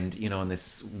 And, on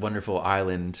this wonderful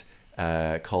island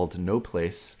called No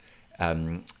Place,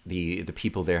 the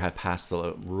people there have passed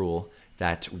the rule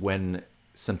that when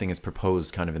something is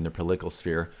proposed kind of in the political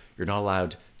sphere, you're not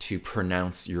allowed to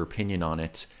pronounce your opinion on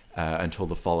it until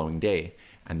the following day.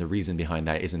 And the reason behind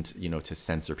that isn't, to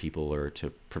censor people or to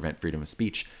prevent freedom of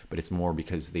speech, but it's more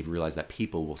because they've realized that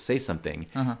people will say something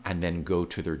and then go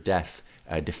to their death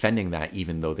defending that,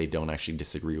 even though they don't actually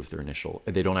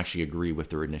they don't actually agree with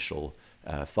their initial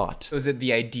thought. So is it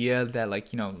the idea that, like,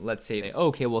 let's say,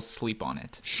 okay, we'll sleep on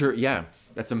it? Sure, yeah.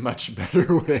 That's a much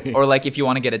better way. Or like if you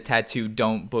want to get a tattoo,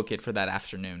 don't book it for that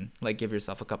afternoon. Like give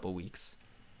yourself a couple weeks.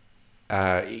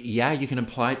 Yeah, you can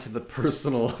apply it to the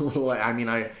personal. I mean,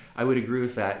 I would agree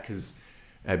with that, because,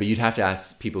 but you'd have to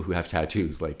ask people who have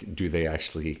tattoos, like, do they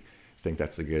actually think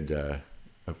that's a good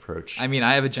approach? I mean,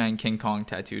 I have a giant King Kong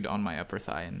tattooed on my upper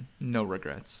thigh, and no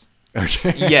regrets.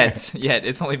 Okay. Yet.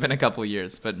 It's only been a couple of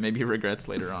years, but maybe regrets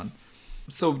later on.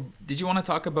 So did you want to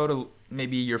talk about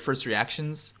maybe your first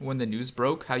reactions when the news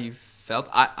broke, how you felt?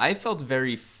 I felt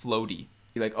very floaty.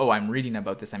 Like, oh, I'm reading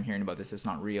about this, I'm hearing about this, it's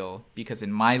not real. Because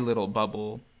in my little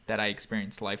bubble that I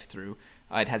experienced life through,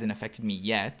 it hasn't affected me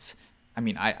yet. I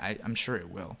mean, I'm sure it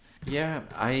will. Yeah,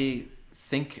 I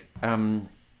think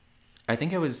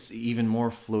I was even more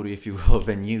floaty, if you will,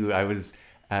 than you. I was,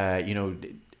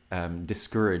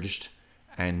 discouraged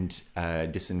and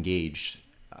disengaged.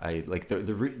 I like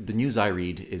the news I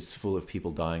read is full of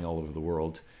people dying all over the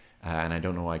world, and I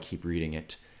don't know why I keep reading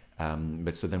it.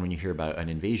 But so then when you hear about an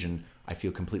invasion, I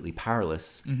feel completely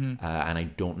powerless, and I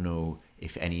don't know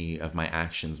if any of my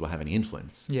actions will have any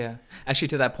influence. Yeah, actually,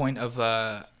 to that point of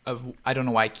I don't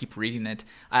know why I keep reading it.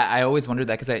 I always wondered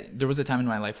that, because there was a time in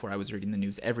my life where I was reading the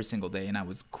news every single day, and I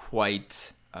was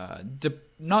quite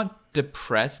not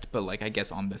depressed, but like I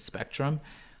guess on the spectrum.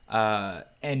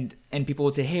 And people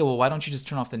would say, hey, well, why don't you just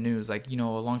turn off the news? Like, a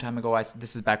long time ago,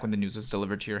 this is back when the news was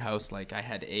delivered to your house. Like, I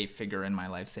had a figure in my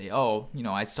life say, oh,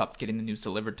 I stopped getting the news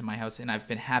delivered to my house, and I've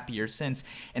been happier since.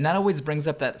 And that always brings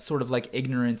up that sort of like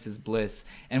ignorance is bliss.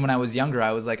 And when I was younger,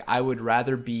 I was like, I would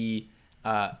rather be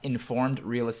informed,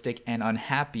 realistic, and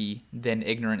unhappy than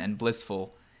ignorant and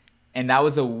blissful. And that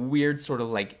was a weird sort of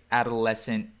like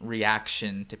adolescent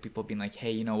reaction to people being like,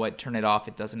 hey, you know what, turn it off.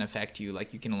 It doesn't affect you.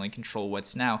 Like, you can only control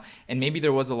what's now. And maybe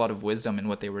there was a lot of wisdom in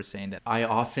what they were saying. That I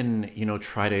often,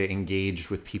 try to engage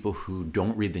with people who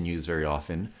don't read the news very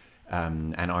often,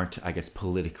 and aren't, I guess,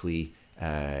 politically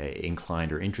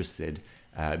inclined or interested,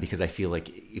 because I feel like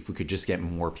if we could just get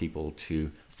more people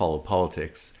to follow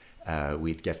politics,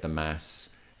 we'd get the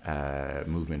mass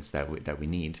movements that we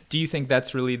need. Do you think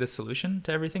that's really the solution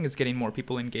to everything, is getting more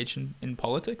people engaged in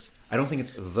politics? I don't think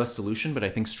it's the solution, but I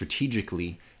think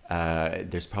strategically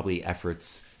there's probably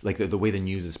efforts, like the way the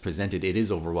news is presented, it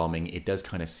is overwhelming. It does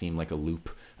kind of seem like a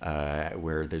loop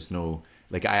where there's no,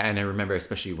 like, I remember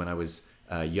especially when I was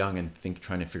young and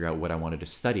trying to figure out what I wanted to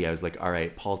study, I was like, all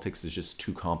right, politics is just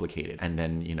too complicated. And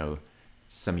then,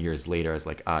 some years later, I was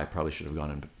like, I probably should have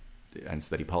gone and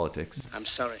studied politics. I'm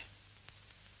sorry,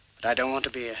 but I don't want to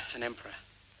be an emperor.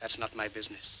 That's not my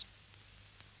business.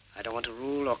 I don't want to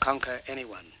rule or conquer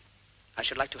anyone. I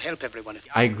should like to help everyone.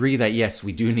 I agree that yes,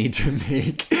 we do need to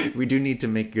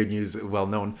make good news well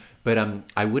known, but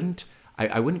I wouldn't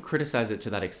criticize it to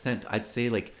that extent. I'd say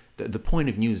like the point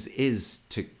of news is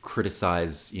to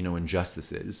criticize,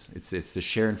 injustices. It's to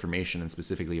share information, and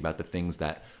specifically about the things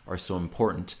that are so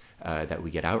important that we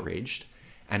get outraged.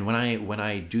 And when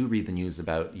I do read the news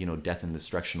about death and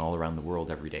destruction all around the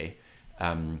world every day,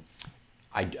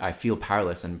 I feel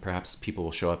powerless, and perhaps people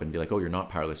will show up and be like, "Oh, you're not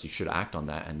powerless. You should act on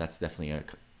that." And that's definitely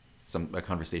a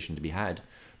conversation to be had.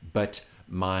 But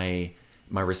my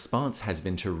response has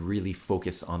been to really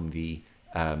focus on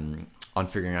on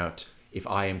figuring out if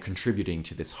I am contributing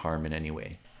to this harm in any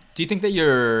way. Do you think that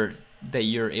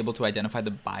you're able to identify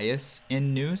the bias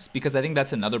in news? Because I think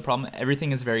that's another problem.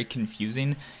 Everything is very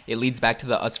confusing. It leads back to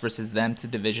the us versus them, to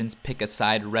divisions, pick a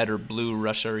side, red or blue,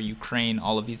 Russia or Ukraine,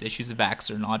 all of these issues,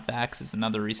 vax or not vax is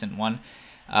another recent one,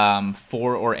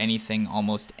 for or anything,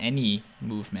 almost any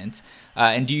movement.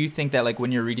 And do you think that, like,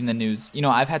 when you're reading the news,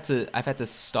 I've had to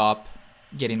stop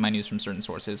getting my news from certain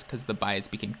sources because the bias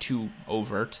became too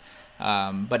overt.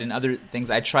 But in other things,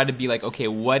 I try to be like, okay,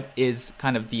 what is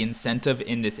kind of the incentive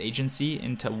in this agency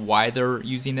into why they're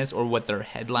using this, or what their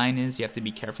headline is? You have to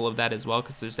be careful of that as well,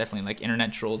 because there's definitely like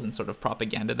internet trolls and sort of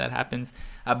propaganda that happens.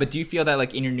 But do you feel that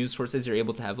like in your news sources, you're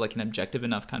able to have like an objective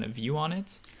enough kind of view on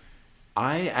it?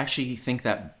 I actually think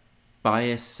that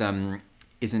bias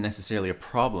isn't necessarily a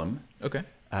problem. Okay.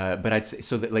 But I'd say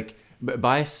so that like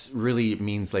bias really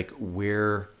means like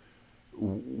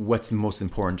what's most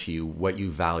important to you, what you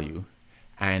value.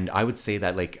 And I would say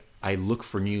that like I look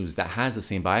for news that has the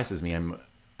same bias as me.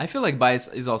 I feel like bias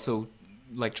is also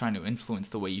like trying to influence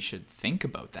the way you should think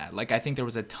about that. Like I think there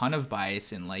was a ton of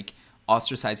bias in like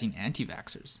ostracizing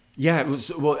anti-vaxxers. Yeah, it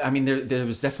was, well, I mean, there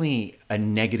was definitely a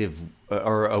negative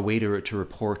or a way to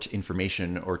report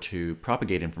information or to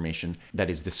propagate information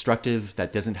that is destructive,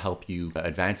 that doesn't help you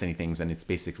advance any things. And it's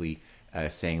basically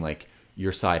saying like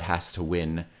your side has to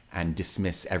win and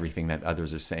dismiss everything that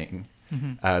others are saying.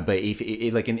 Mm-hmm. But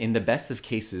if like in the best of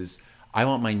cases, I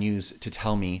want my news to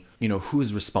tell me, who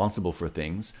is responsible for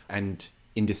things. And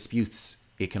in disputes,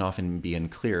 it can often be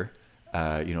unclear.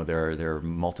 There are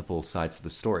multiple sides to the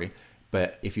story.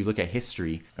 But if you look at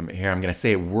history, I'm going to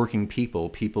say working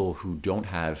people who don't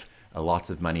have lots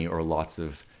of money or lots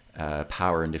of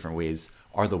power in different ways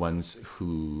are the ones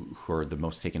who are the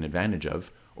most taken advantage of,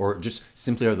 or just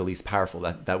simply are the least powerful.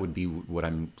 That would be what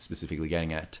I'm specifically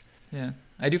getting at. Yeah,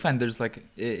 I do find there's like,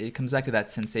 it comes back to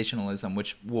that sensationalism,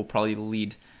 which will probably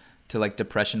lead to like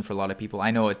depression for a lot of people.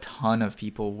 I know a ton of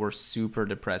people were super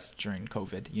depressed during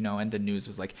COVID, and the news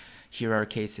was like, here are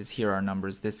cases, here are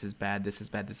numbers, this is bad, this is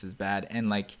bad, this is bad. And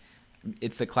like,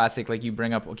 it's the classic, like you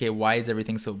bring up, okay, why is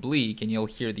everything so bleak? And you'll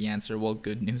hear the answer, well,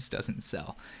 good news doesn't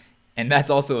sell. And that's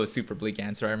also a super bleak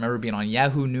answer. I remember being on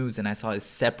Yahoo News and I saw a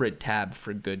separate tab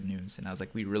for good news. And I was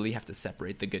like, we really have to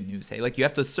separate the good news. Hey, like you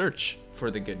have to search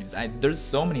for the good news. There's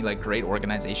so many like great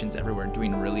organizations everywhere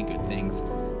doing really good things,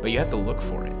 but you have to look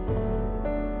for it.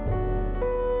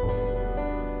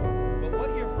 But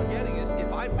what you're forgetting is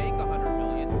if I make $100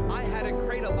 million, I had to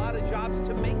create a lot of jobs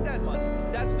to make that money.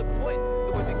 That's the point.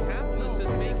 When the capitalist is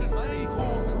making money,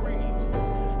 called greed.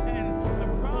 And the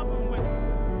problem with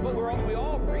we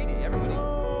all greedy. Everybody.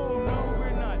 No,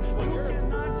 we're not. You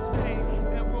cannot say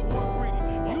that we're all greedy.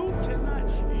 You cannot.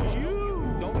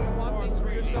 Don't you want things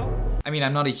for yourself? I mean,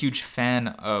 I'm not a huge fan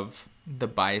of the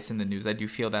bias in the news. I do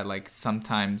feel that like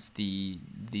sometimes the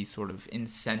sort of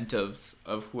incentives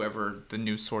of whoever the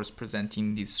news source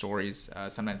presenting these stories,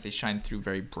 sometimes they shine through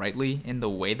very brightly in the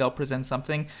way they'll present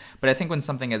something. But I think when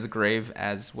something as grave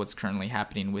as what's currently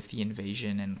happening with the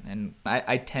invasion, and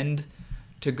I tend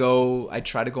I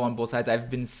try to go on both sides. I've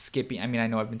been skipping. I mean, I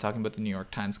know I've been talking about the New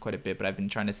York Times quite a bit, but I've been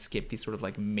trying to skip these sort of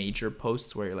like major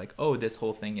posts where you're like, oh, this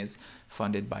whole thing is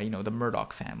funded by, the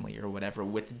Murdoch family or whatever,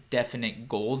 with definite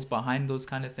goals behind those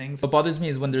kind of things. What bothers me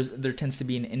is when there tends to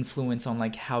be an influence on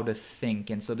like how to think.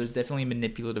 And so there's definitely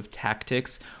manipulative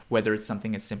tactics, whether it's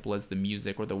something as simple as the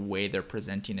music or the way they're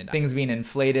presenting it, things being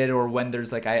inflated, or when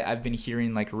there's like, I've been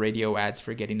hearing like radio ads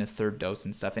for getting a third dose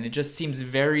and stuff. And it just seems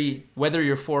very, whether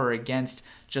you're for or against,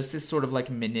 just this sort of like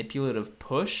manipulative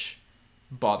push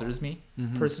bothers me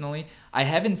personally. I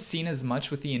haven't seen as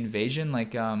much with the invasion,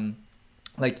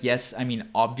 yes, I mean,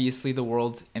 obviously the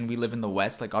world, and we live in the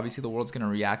West, like obviously the world's going to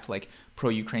react like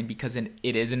pro-Ukraine because it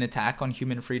is an attack on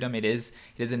human freedom. It is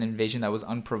an invasion that was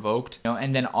unprovoked,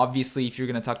 and then obviously if you're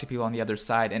going to talk to people on the other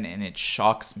side, and it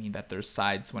shocks me that there's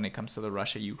sides when it comes to the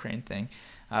Russia-Ukraine thing,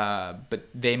 but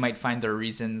they might find their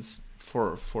reasons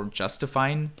for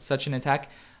justifying such an attack.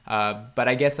 But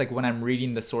I guess like when I'm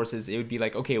reading the sources, it would be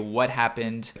like, okay, what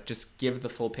happened? Just give the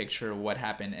full picture of what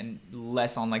happened, and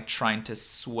less on like trying to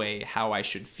sway how I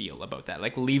should feel about that.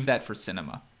 Like leave that for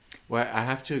cinema. Well, I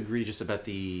have to agree just about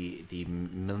the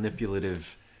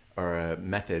manipulative or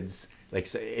methods, like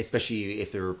so, especially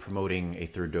if they're promoting a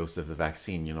third dose of the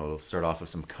vaccine. It'll start off with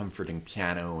some comforting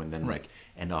piano and then like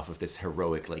end off with this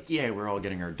heroic like, yeah, we're all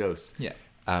getting our dose. Yeah.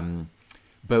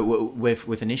 But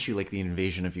with an issue like the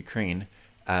invasion of Ukraine,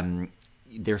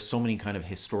 there's so many kind of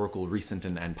historical, recent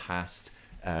and past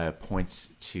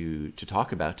points to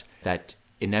talk about that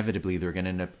inevitably they're going to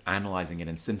end up analyzing it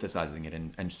and synthesizing it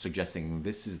and suggesting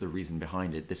this is the reason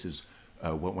behind it. This is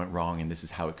what went wrong, and this is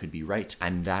how it could be right,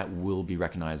 and that will be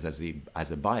recognized as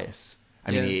a bias.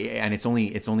 I mean, and it's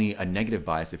only a negative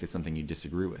bias if it's something you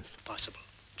disagree with. Possible.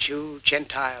 Jew,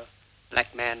 Gentile,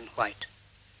 black man, white.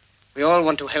 We all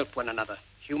want to help one another.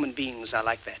 Human beings are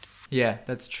like that. Yeah,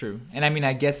 that's true. And I mean,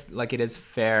 I guess like it is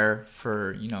fair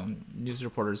for, news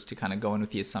reporters to kind of go in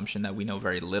with the assumption that we know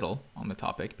very little on the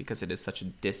topic because it is such a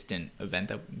distant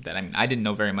event that I mean, I didn't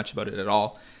know very much about it at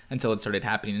all until it started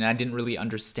happening. And I didn't really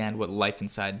understand what life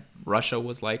inside Russia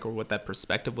was like or what that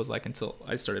perspective was like until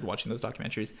I started watching those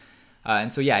documentaries.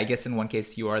 And so, yeah, I guess in one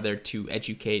case you are there to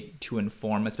educate, to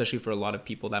inform, especially for a lot of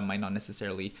people that might not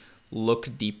necessarily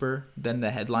look deeper than the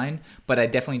headline. But I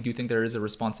definitely do think there is a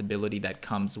responsibility that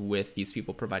comes with these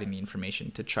people providing the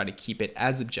information to try to keep it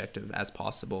as objective as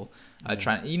possible. It's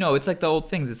like the old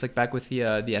things. It's like back with the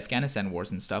Afghanistan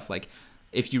wars and stuff. Like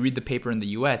if you read the paper in the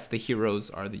U.S., the heroes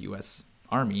are the U.S.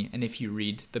 Army. And if you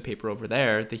read the paper over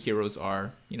there, the heroes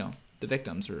are, the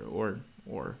victims or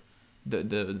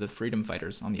the freedom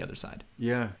fighters on the other side.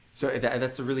 Yeah. So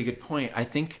that's a really good point.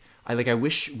 I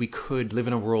wish we could live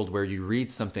in a world where you read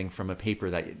something from a paper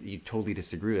that you totally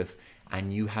disagree with,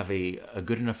 and you have a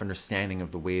good enough understanding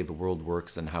of the way the world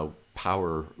works and how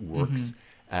power works,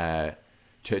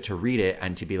 to read it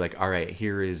and to be like, all right,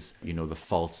 here is the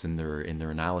faults in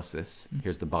their analysis.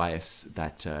 Here's the bias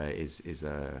that is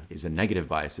a negative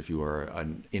bias if you are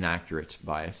an inaccurate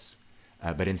bias.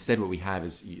 But instead what we have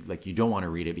is you don't want to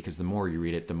read it because the more you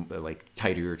read it, the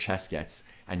tighter your chest gets,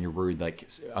 and you're worried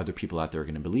other people out there are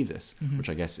going to believe this, which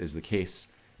I guess is the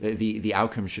case. The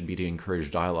outcome should be to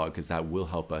encourage dialogue because that will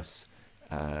help us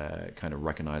kind of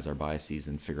recognize our biases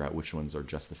and figure out which ones are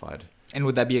justified. And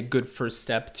would that be a good first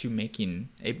step to making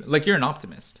you're an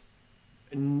optimist?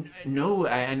 No,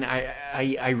 and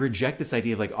I reject this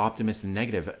idea of optimist and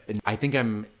negative. I think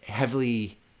I'm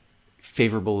heavily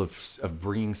favorable of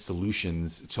bringing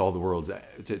solutions to all the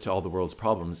world's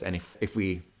problems, and if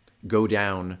we go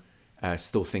down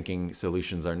still thinking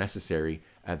solutions are necessary,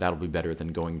 that'll be better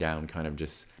than going down kind of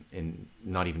just in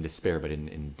not even despair but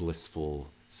in blissful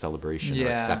celebration or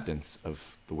acceptance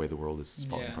of the way the world is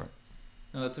falling apart.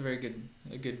 No, that's a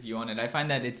good view on it. I find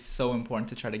that it's so important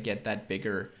to try to get that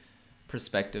bigger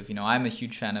perspective. I'm a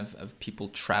huge fan of people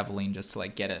traveling just to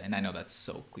get it, and I know that's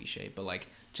so cliche, but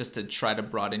just to try to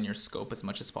broaden your scope as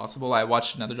much as possible. I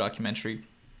watched another documentary.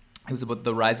 It was about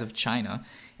the rise of China,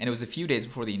 and it was a few days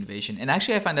before the invasion. And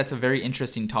actually, I find that's a very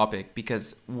interesting topic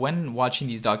because when watching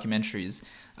these documentaries,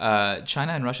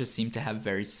 China and Russia seem to have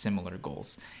very similar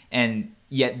goals, and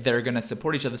yet they're going to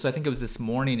support each other. So I think it was this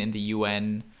morning in the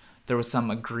UN, there was some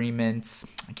agreements,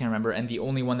 I can't remember, and the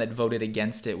only one that voted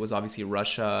against it was obviously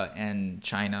Russia and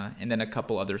China, and then a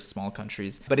couple other small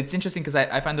countries. But it's interesting because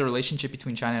I find the relationship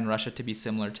between China and Russia to be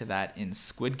similar to that in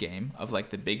Squid Game, of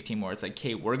the big team where it's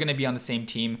hey, we're going to be on the same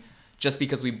team just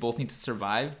because we both need to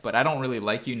survive, but I don't really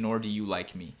like you, nor do you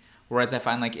like me. Whereas I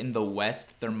find in the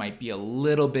West, there might be a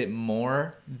little bit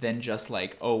more than just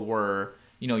we're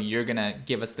you're going to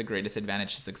give us the greatest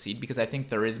advantage to succeed, because I think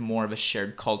there is more of a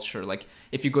shared culture. Like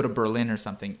if you go to Berlin or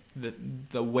something,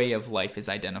 the way of life is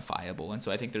identifiable. And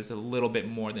so I think there's a little bit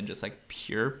more than just like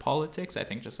pure politics. I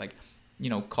think just like,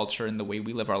 culture and the way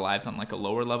we live our lives on like a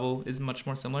lower level is much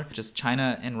more similar. Just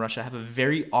China and Russia have a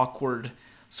very awkward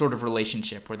sort of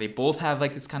relationship where they both have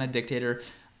like this kind of dictator,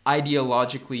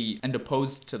 ideologically and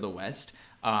opposed to the West.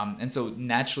 And so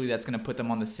naturally that's going to put them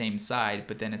on the same side.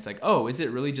 But then it's like, oh, is it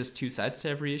really just two sides to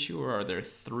every issue, or are there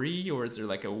three, or is there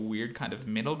like a weird kind of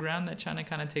middle ground that China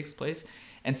kind of takes place?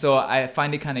 And so I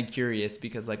find it kind of curious,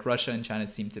 because like Russia and China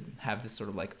seem to have this sort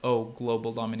of like, oh,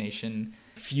 global domination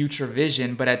future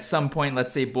vision. But at some point,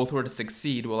 let's say both were to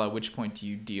succeed, well, at which point do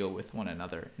you deal with one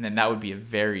another? And then that would be a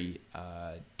very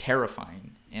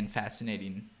terrifying and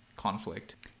fascinating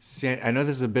conflict. See, I know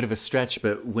this is a bit of a stretch,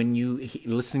 but when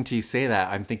listening to you say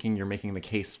that, I'm thinking you're making the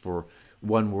case for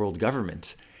one world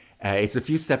government. It's a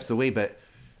few steps away, but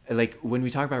like when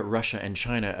we talk about Russia and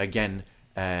China, again,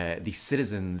 the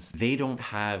citizens, they don't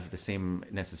have the same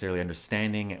necessarily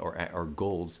understanding or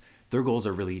goals. Their goals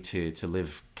are really to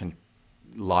live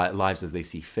lives as they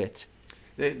see fit.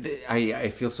 I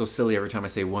feel so silly every time I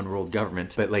say one world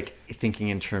government, but like thinking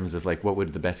in terms of like what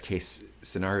would the best case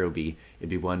scenario be, it'd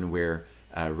be one where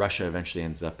Russia eventually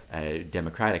ends up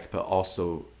democratic, but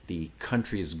also the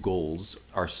country's goals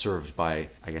are served by,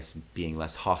 I guess, being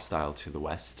less hostile to the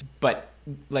West. But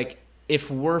like, if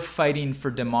we're fighting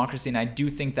for democracy, and I do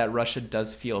think that Russia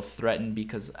does feel threatened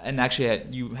because, and actually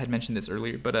you had mentioned this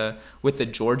earlier, but with the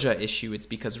Georgia issue, it's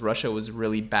because Russia was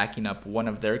really backing up one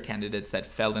of their candidates that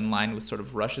fell in line with sort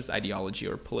of Russia's ideology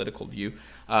or political view,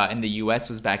 and the U.S.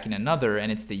 was backing another, and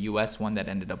it's the U.S. one that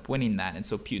ended up winning that. And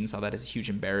so Putin saw that as a huge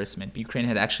embarrassment. Ukraine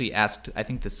had actually asked, I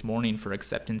think this morning, for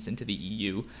acceptance into the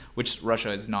EU, which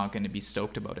Russia is not going to be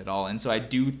stoked about at all. And so I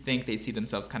do think they see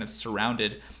themselves kind of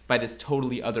surrounded by this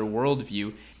totally other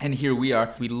worldview. And here we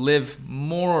are. We live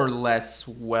more or less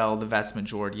well, the vast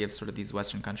majority of sort of these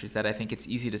Western countries, that I think it's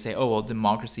easy to say, oh, well,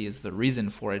 democracy is the reason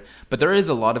for it. But there is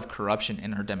a lot of corruption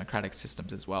in our democratic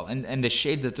systems as well. And the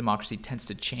shades of democracy tends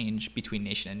to change between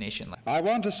nation and nation. I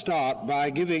want to start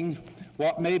by giving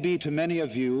what may be to many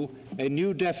of you a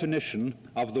new definition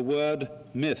of the word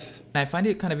myth. I find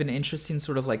it kind of an interesting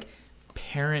sort of like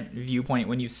parent viewpoint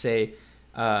when you say,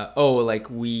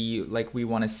 we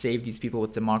want to save these people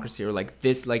with democracy, or like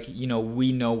this, like,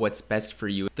 we know what's best for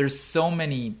you. There's so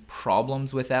many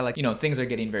problems with that. Like, things are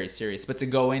getting very serious, but to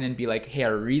go in and be like, hey,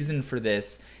 our reason for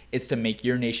this is to make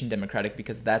your nation democratic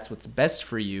because that's what's best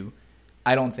for you,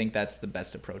 I don't think that's the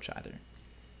best approach either.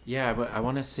 Yeah, but I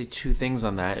want to say two things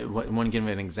on that. I want to give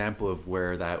an example of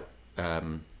where that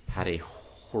had a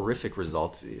horrific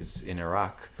result is in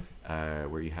Iraq,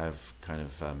 where you have kind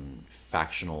of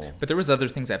factional... But there was other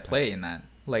things at play in that,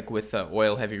 like with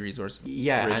oil-heavy resources.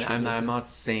 Yeah, and I'm not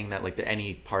saying that like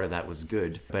any part of that was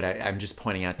good, but I'm just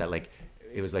pointing out that like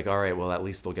it was like, all right, well, at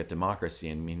least they'll get democracy,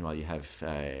 and meanwhile you have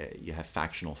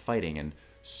factional fighting, and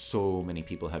so many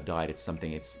people have died. It's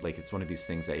one of these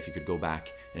things that if you could go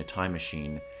back in a time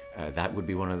machine, that would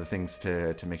be one of the things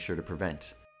to make sure to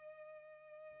prevent.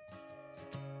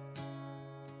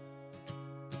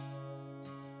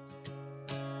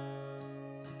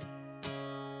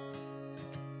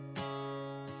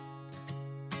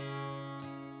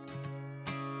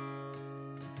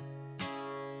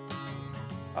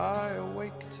 I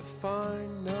awake to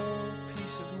find no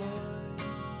peace of mind.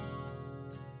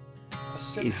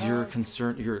 Is your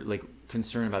concern,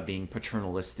 concern about being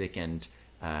paternalistic and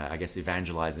I guess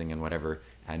evangelizing and whatever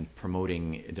and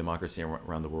promoting democracy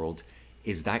around the world,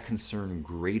 is that concern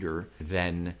greater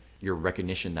than your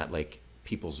recognition that like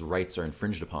people's rights are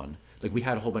infringed upon? Like we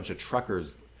had a whole bunch of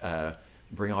truckers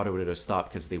bring Ottawa to a stop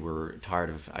because they were tired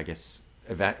of, I guess,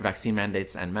 vaccine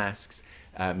mandates and masks.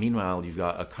 Meanwhile, you've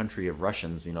got a country of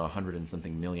Russians, 100 and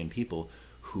something million people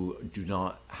who do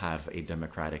not have a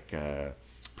democratic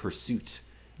pursuit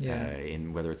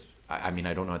in whether it's, I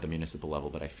don't know at the municipal level,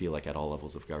 but I feel like at all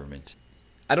levels of government.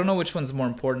 I don't know which one's more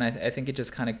important. I think it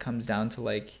just kind of comes down to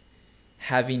like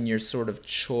having your sort of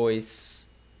choice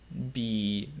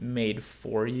be made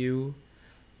for you.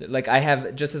 Like I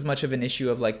have just as much of an issue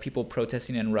of like people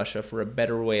protesting in Russia for a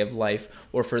better way of life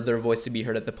or for their voice to be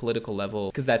heard at the political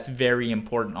level, because that's very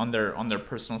important on their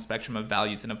personal spectrum of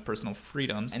values and of personal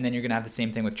freedoms. And then you're gonna have the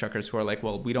same thing with truckers who are like,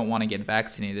 well, we don't want to get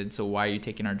vaccinated, so why are you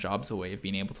taking our jobs away of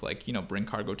being able to like bring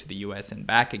cargo to the US and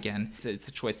back again? It's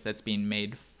a choice that's being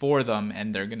made for them,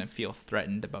 and they're gonna feel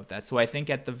threatened about that. So I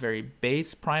think at the very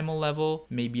base primal level,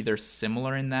 maybe they're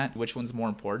similar in that. Which one's more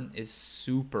important is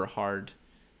super hard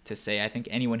to say. I think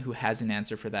anyone who has an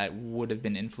answer for that would have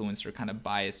been influenced or kind of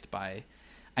biased by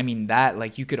I mean, that,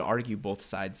 like, you could argue both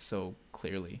sides so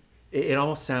clearly. It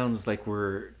almost sounds like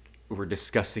we're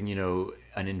discussing,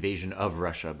 an invasion of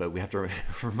Russia, but we have to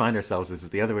remind ourselves this is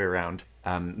the other way around.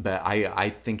 But I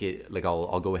think it, like,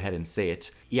 I'll go ahead and say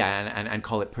it. Yeah, and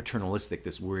call it paternalistic,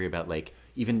 this worry about, like,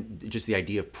 even just the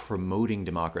idea of promoting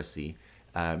democracy,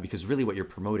 because really what you're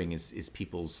promoting is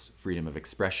people's freedom of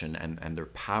expression and their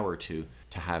power to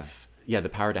have, the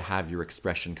power to have your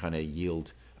expression kind of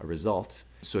yield a result.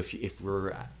 So if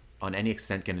we're on any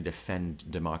extent going to defend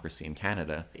democracy in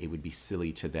Canada, it would be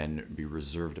silly to then be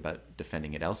reserved about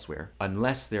defending it elsewhere.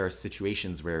 Unless there are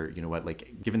situations where,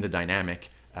 given the dynamic,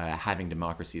 having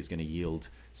democracy is going to yield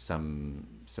some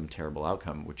terrible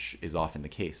outcome, which is often the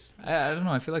case. I don't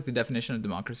know. I feel like the definition of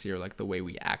democracy, or like the way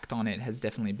we act on it, has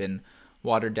definitely been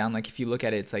watered down. Like, if you look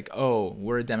at it, it's like, oh,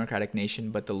 we're a democratic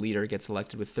nation, but the leader gets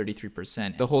elected with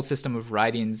 33%. The whole system of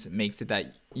ridings makes it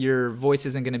that your voice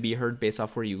isn't going to be heard based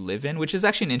off where you live in, which is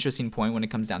actually an interesting point when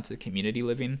it comes down to community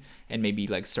living and maybe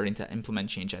like starting to implement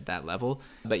change at that level.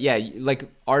 But yeah, like,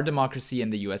 our democracy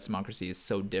and the US democracy is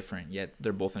so different, yet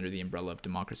they're both under the umbrella of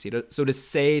democracy. So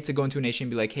to go into a nation and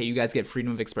be like, hey, you guys get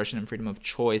freedom of expression and freedom of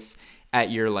choice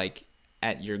at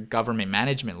your government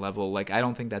management level, like, I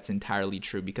don't think that's entirely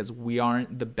true, because we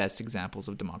aren't the best examples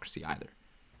of democracy either.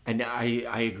 And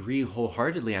I agree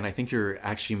wholeheartedly, and I think you're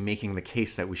actually making the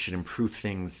case that we should improve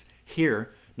things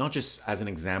here, not just as an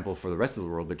example for the rest of the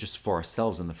world, but just for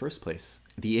ourselves in the first place.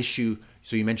 The issue,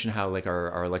 so you mentioned how, like,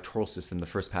 our electoral system, the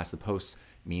first past the post,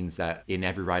 means that in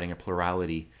every riding the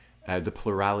plurality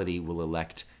will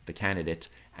elect the candidate,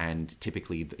 and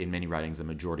typically in many ridings a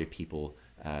majority of people,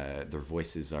 their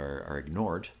voices are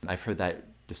ignored. I've heard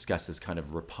that discussed as kind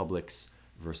of republics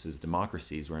versus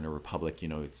democracies, where in a republic,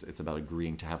 it's about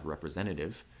agreeing to have a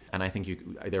representative. And I think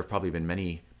there have probably been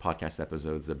many podcast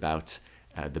episodes about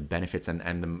the benefits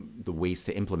and the ways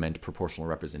to implement proportional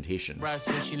representation. I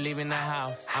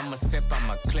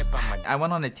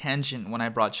went on a tangent when I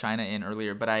brought China in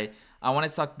earlier, but I wanted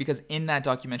to talk, because in that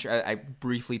documentary, I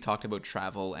briefly talked about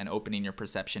travel and opening your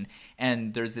perception.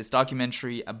 And there's this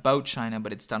documentary about China,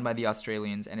 but it's done by the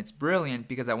Australians. And it's brilliant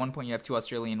because at one point you have two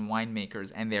Australian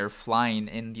winemakers, and they're flying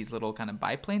in these little kind of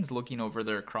biplanes looking over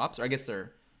their crops. Or I guess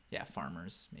they're,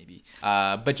 farmers maybe.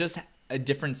 But just a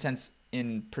different sense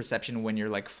in perception when you're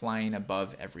like flying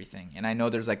above everything. And I know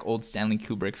there's like old Stanley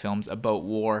Kubrick films about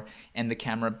war, and the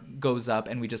camera goes up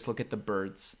and we just look at the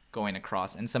birds going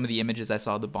across. And some of the images I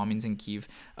saw of the bombings in Kyiv,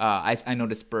 I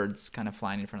noticed birds kind of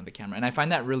flying in front of the camera. And I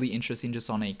find that really interesting, just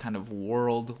on a kind of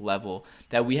world level,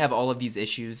 that we have all of these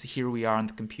issues. Here we are on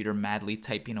the computer madly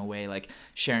typing away, like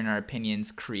sharing our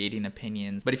opinions, creating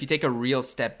opinions. But if you take a real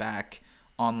step back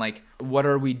on like, what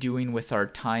are we doing with our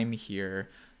time here?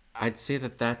 I'd say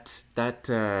that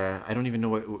I don't even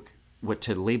know what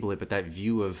to label it, but that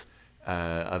view of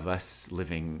us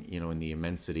living, in the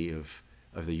immensity of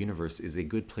the universe is a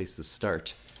good place to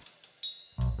start.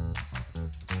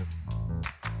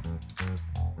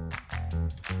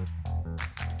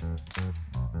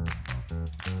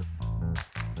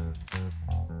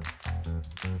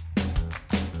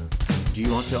 Do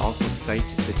you want to also cite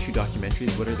the two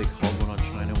documentaries? What are they called? One on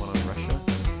China, one on Russia?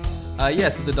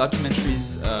 So the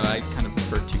documentaries I kind of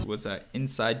referred to was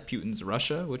Inside Putin's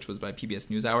Russia, which was by PBS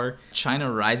NewsHour.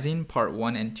 China Rising, Part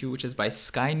 1 and 2, which is by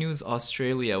Sky News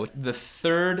Australia. The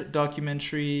third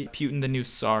documentary, Putin the New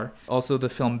Tsar. Also the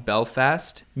film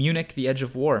Belfast. Munich, The Edge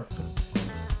of War.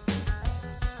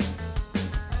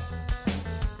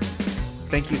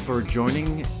 Thank you for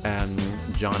joining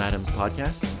Jon Adam's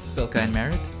podcast. Spilka and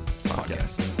Merritt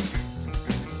podcast.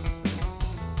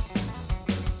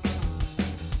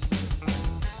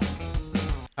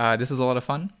 This is a lot of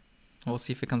fun. We'll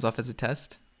see if it comes off as a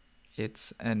test.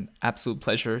 It's an absolute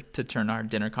pleasure to turn our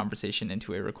dinner conversation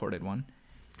into a recorded one.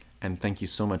 And thank you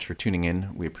so much for tuning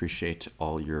in. We appreciate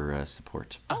all your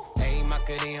support. Hey,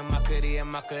 Macarena.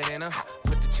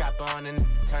 Put the chopper on and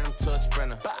turn him to a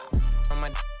sprinter.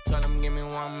 Tell him give me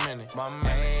 1 minute.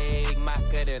 Hey,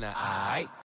 Macarena. Aight.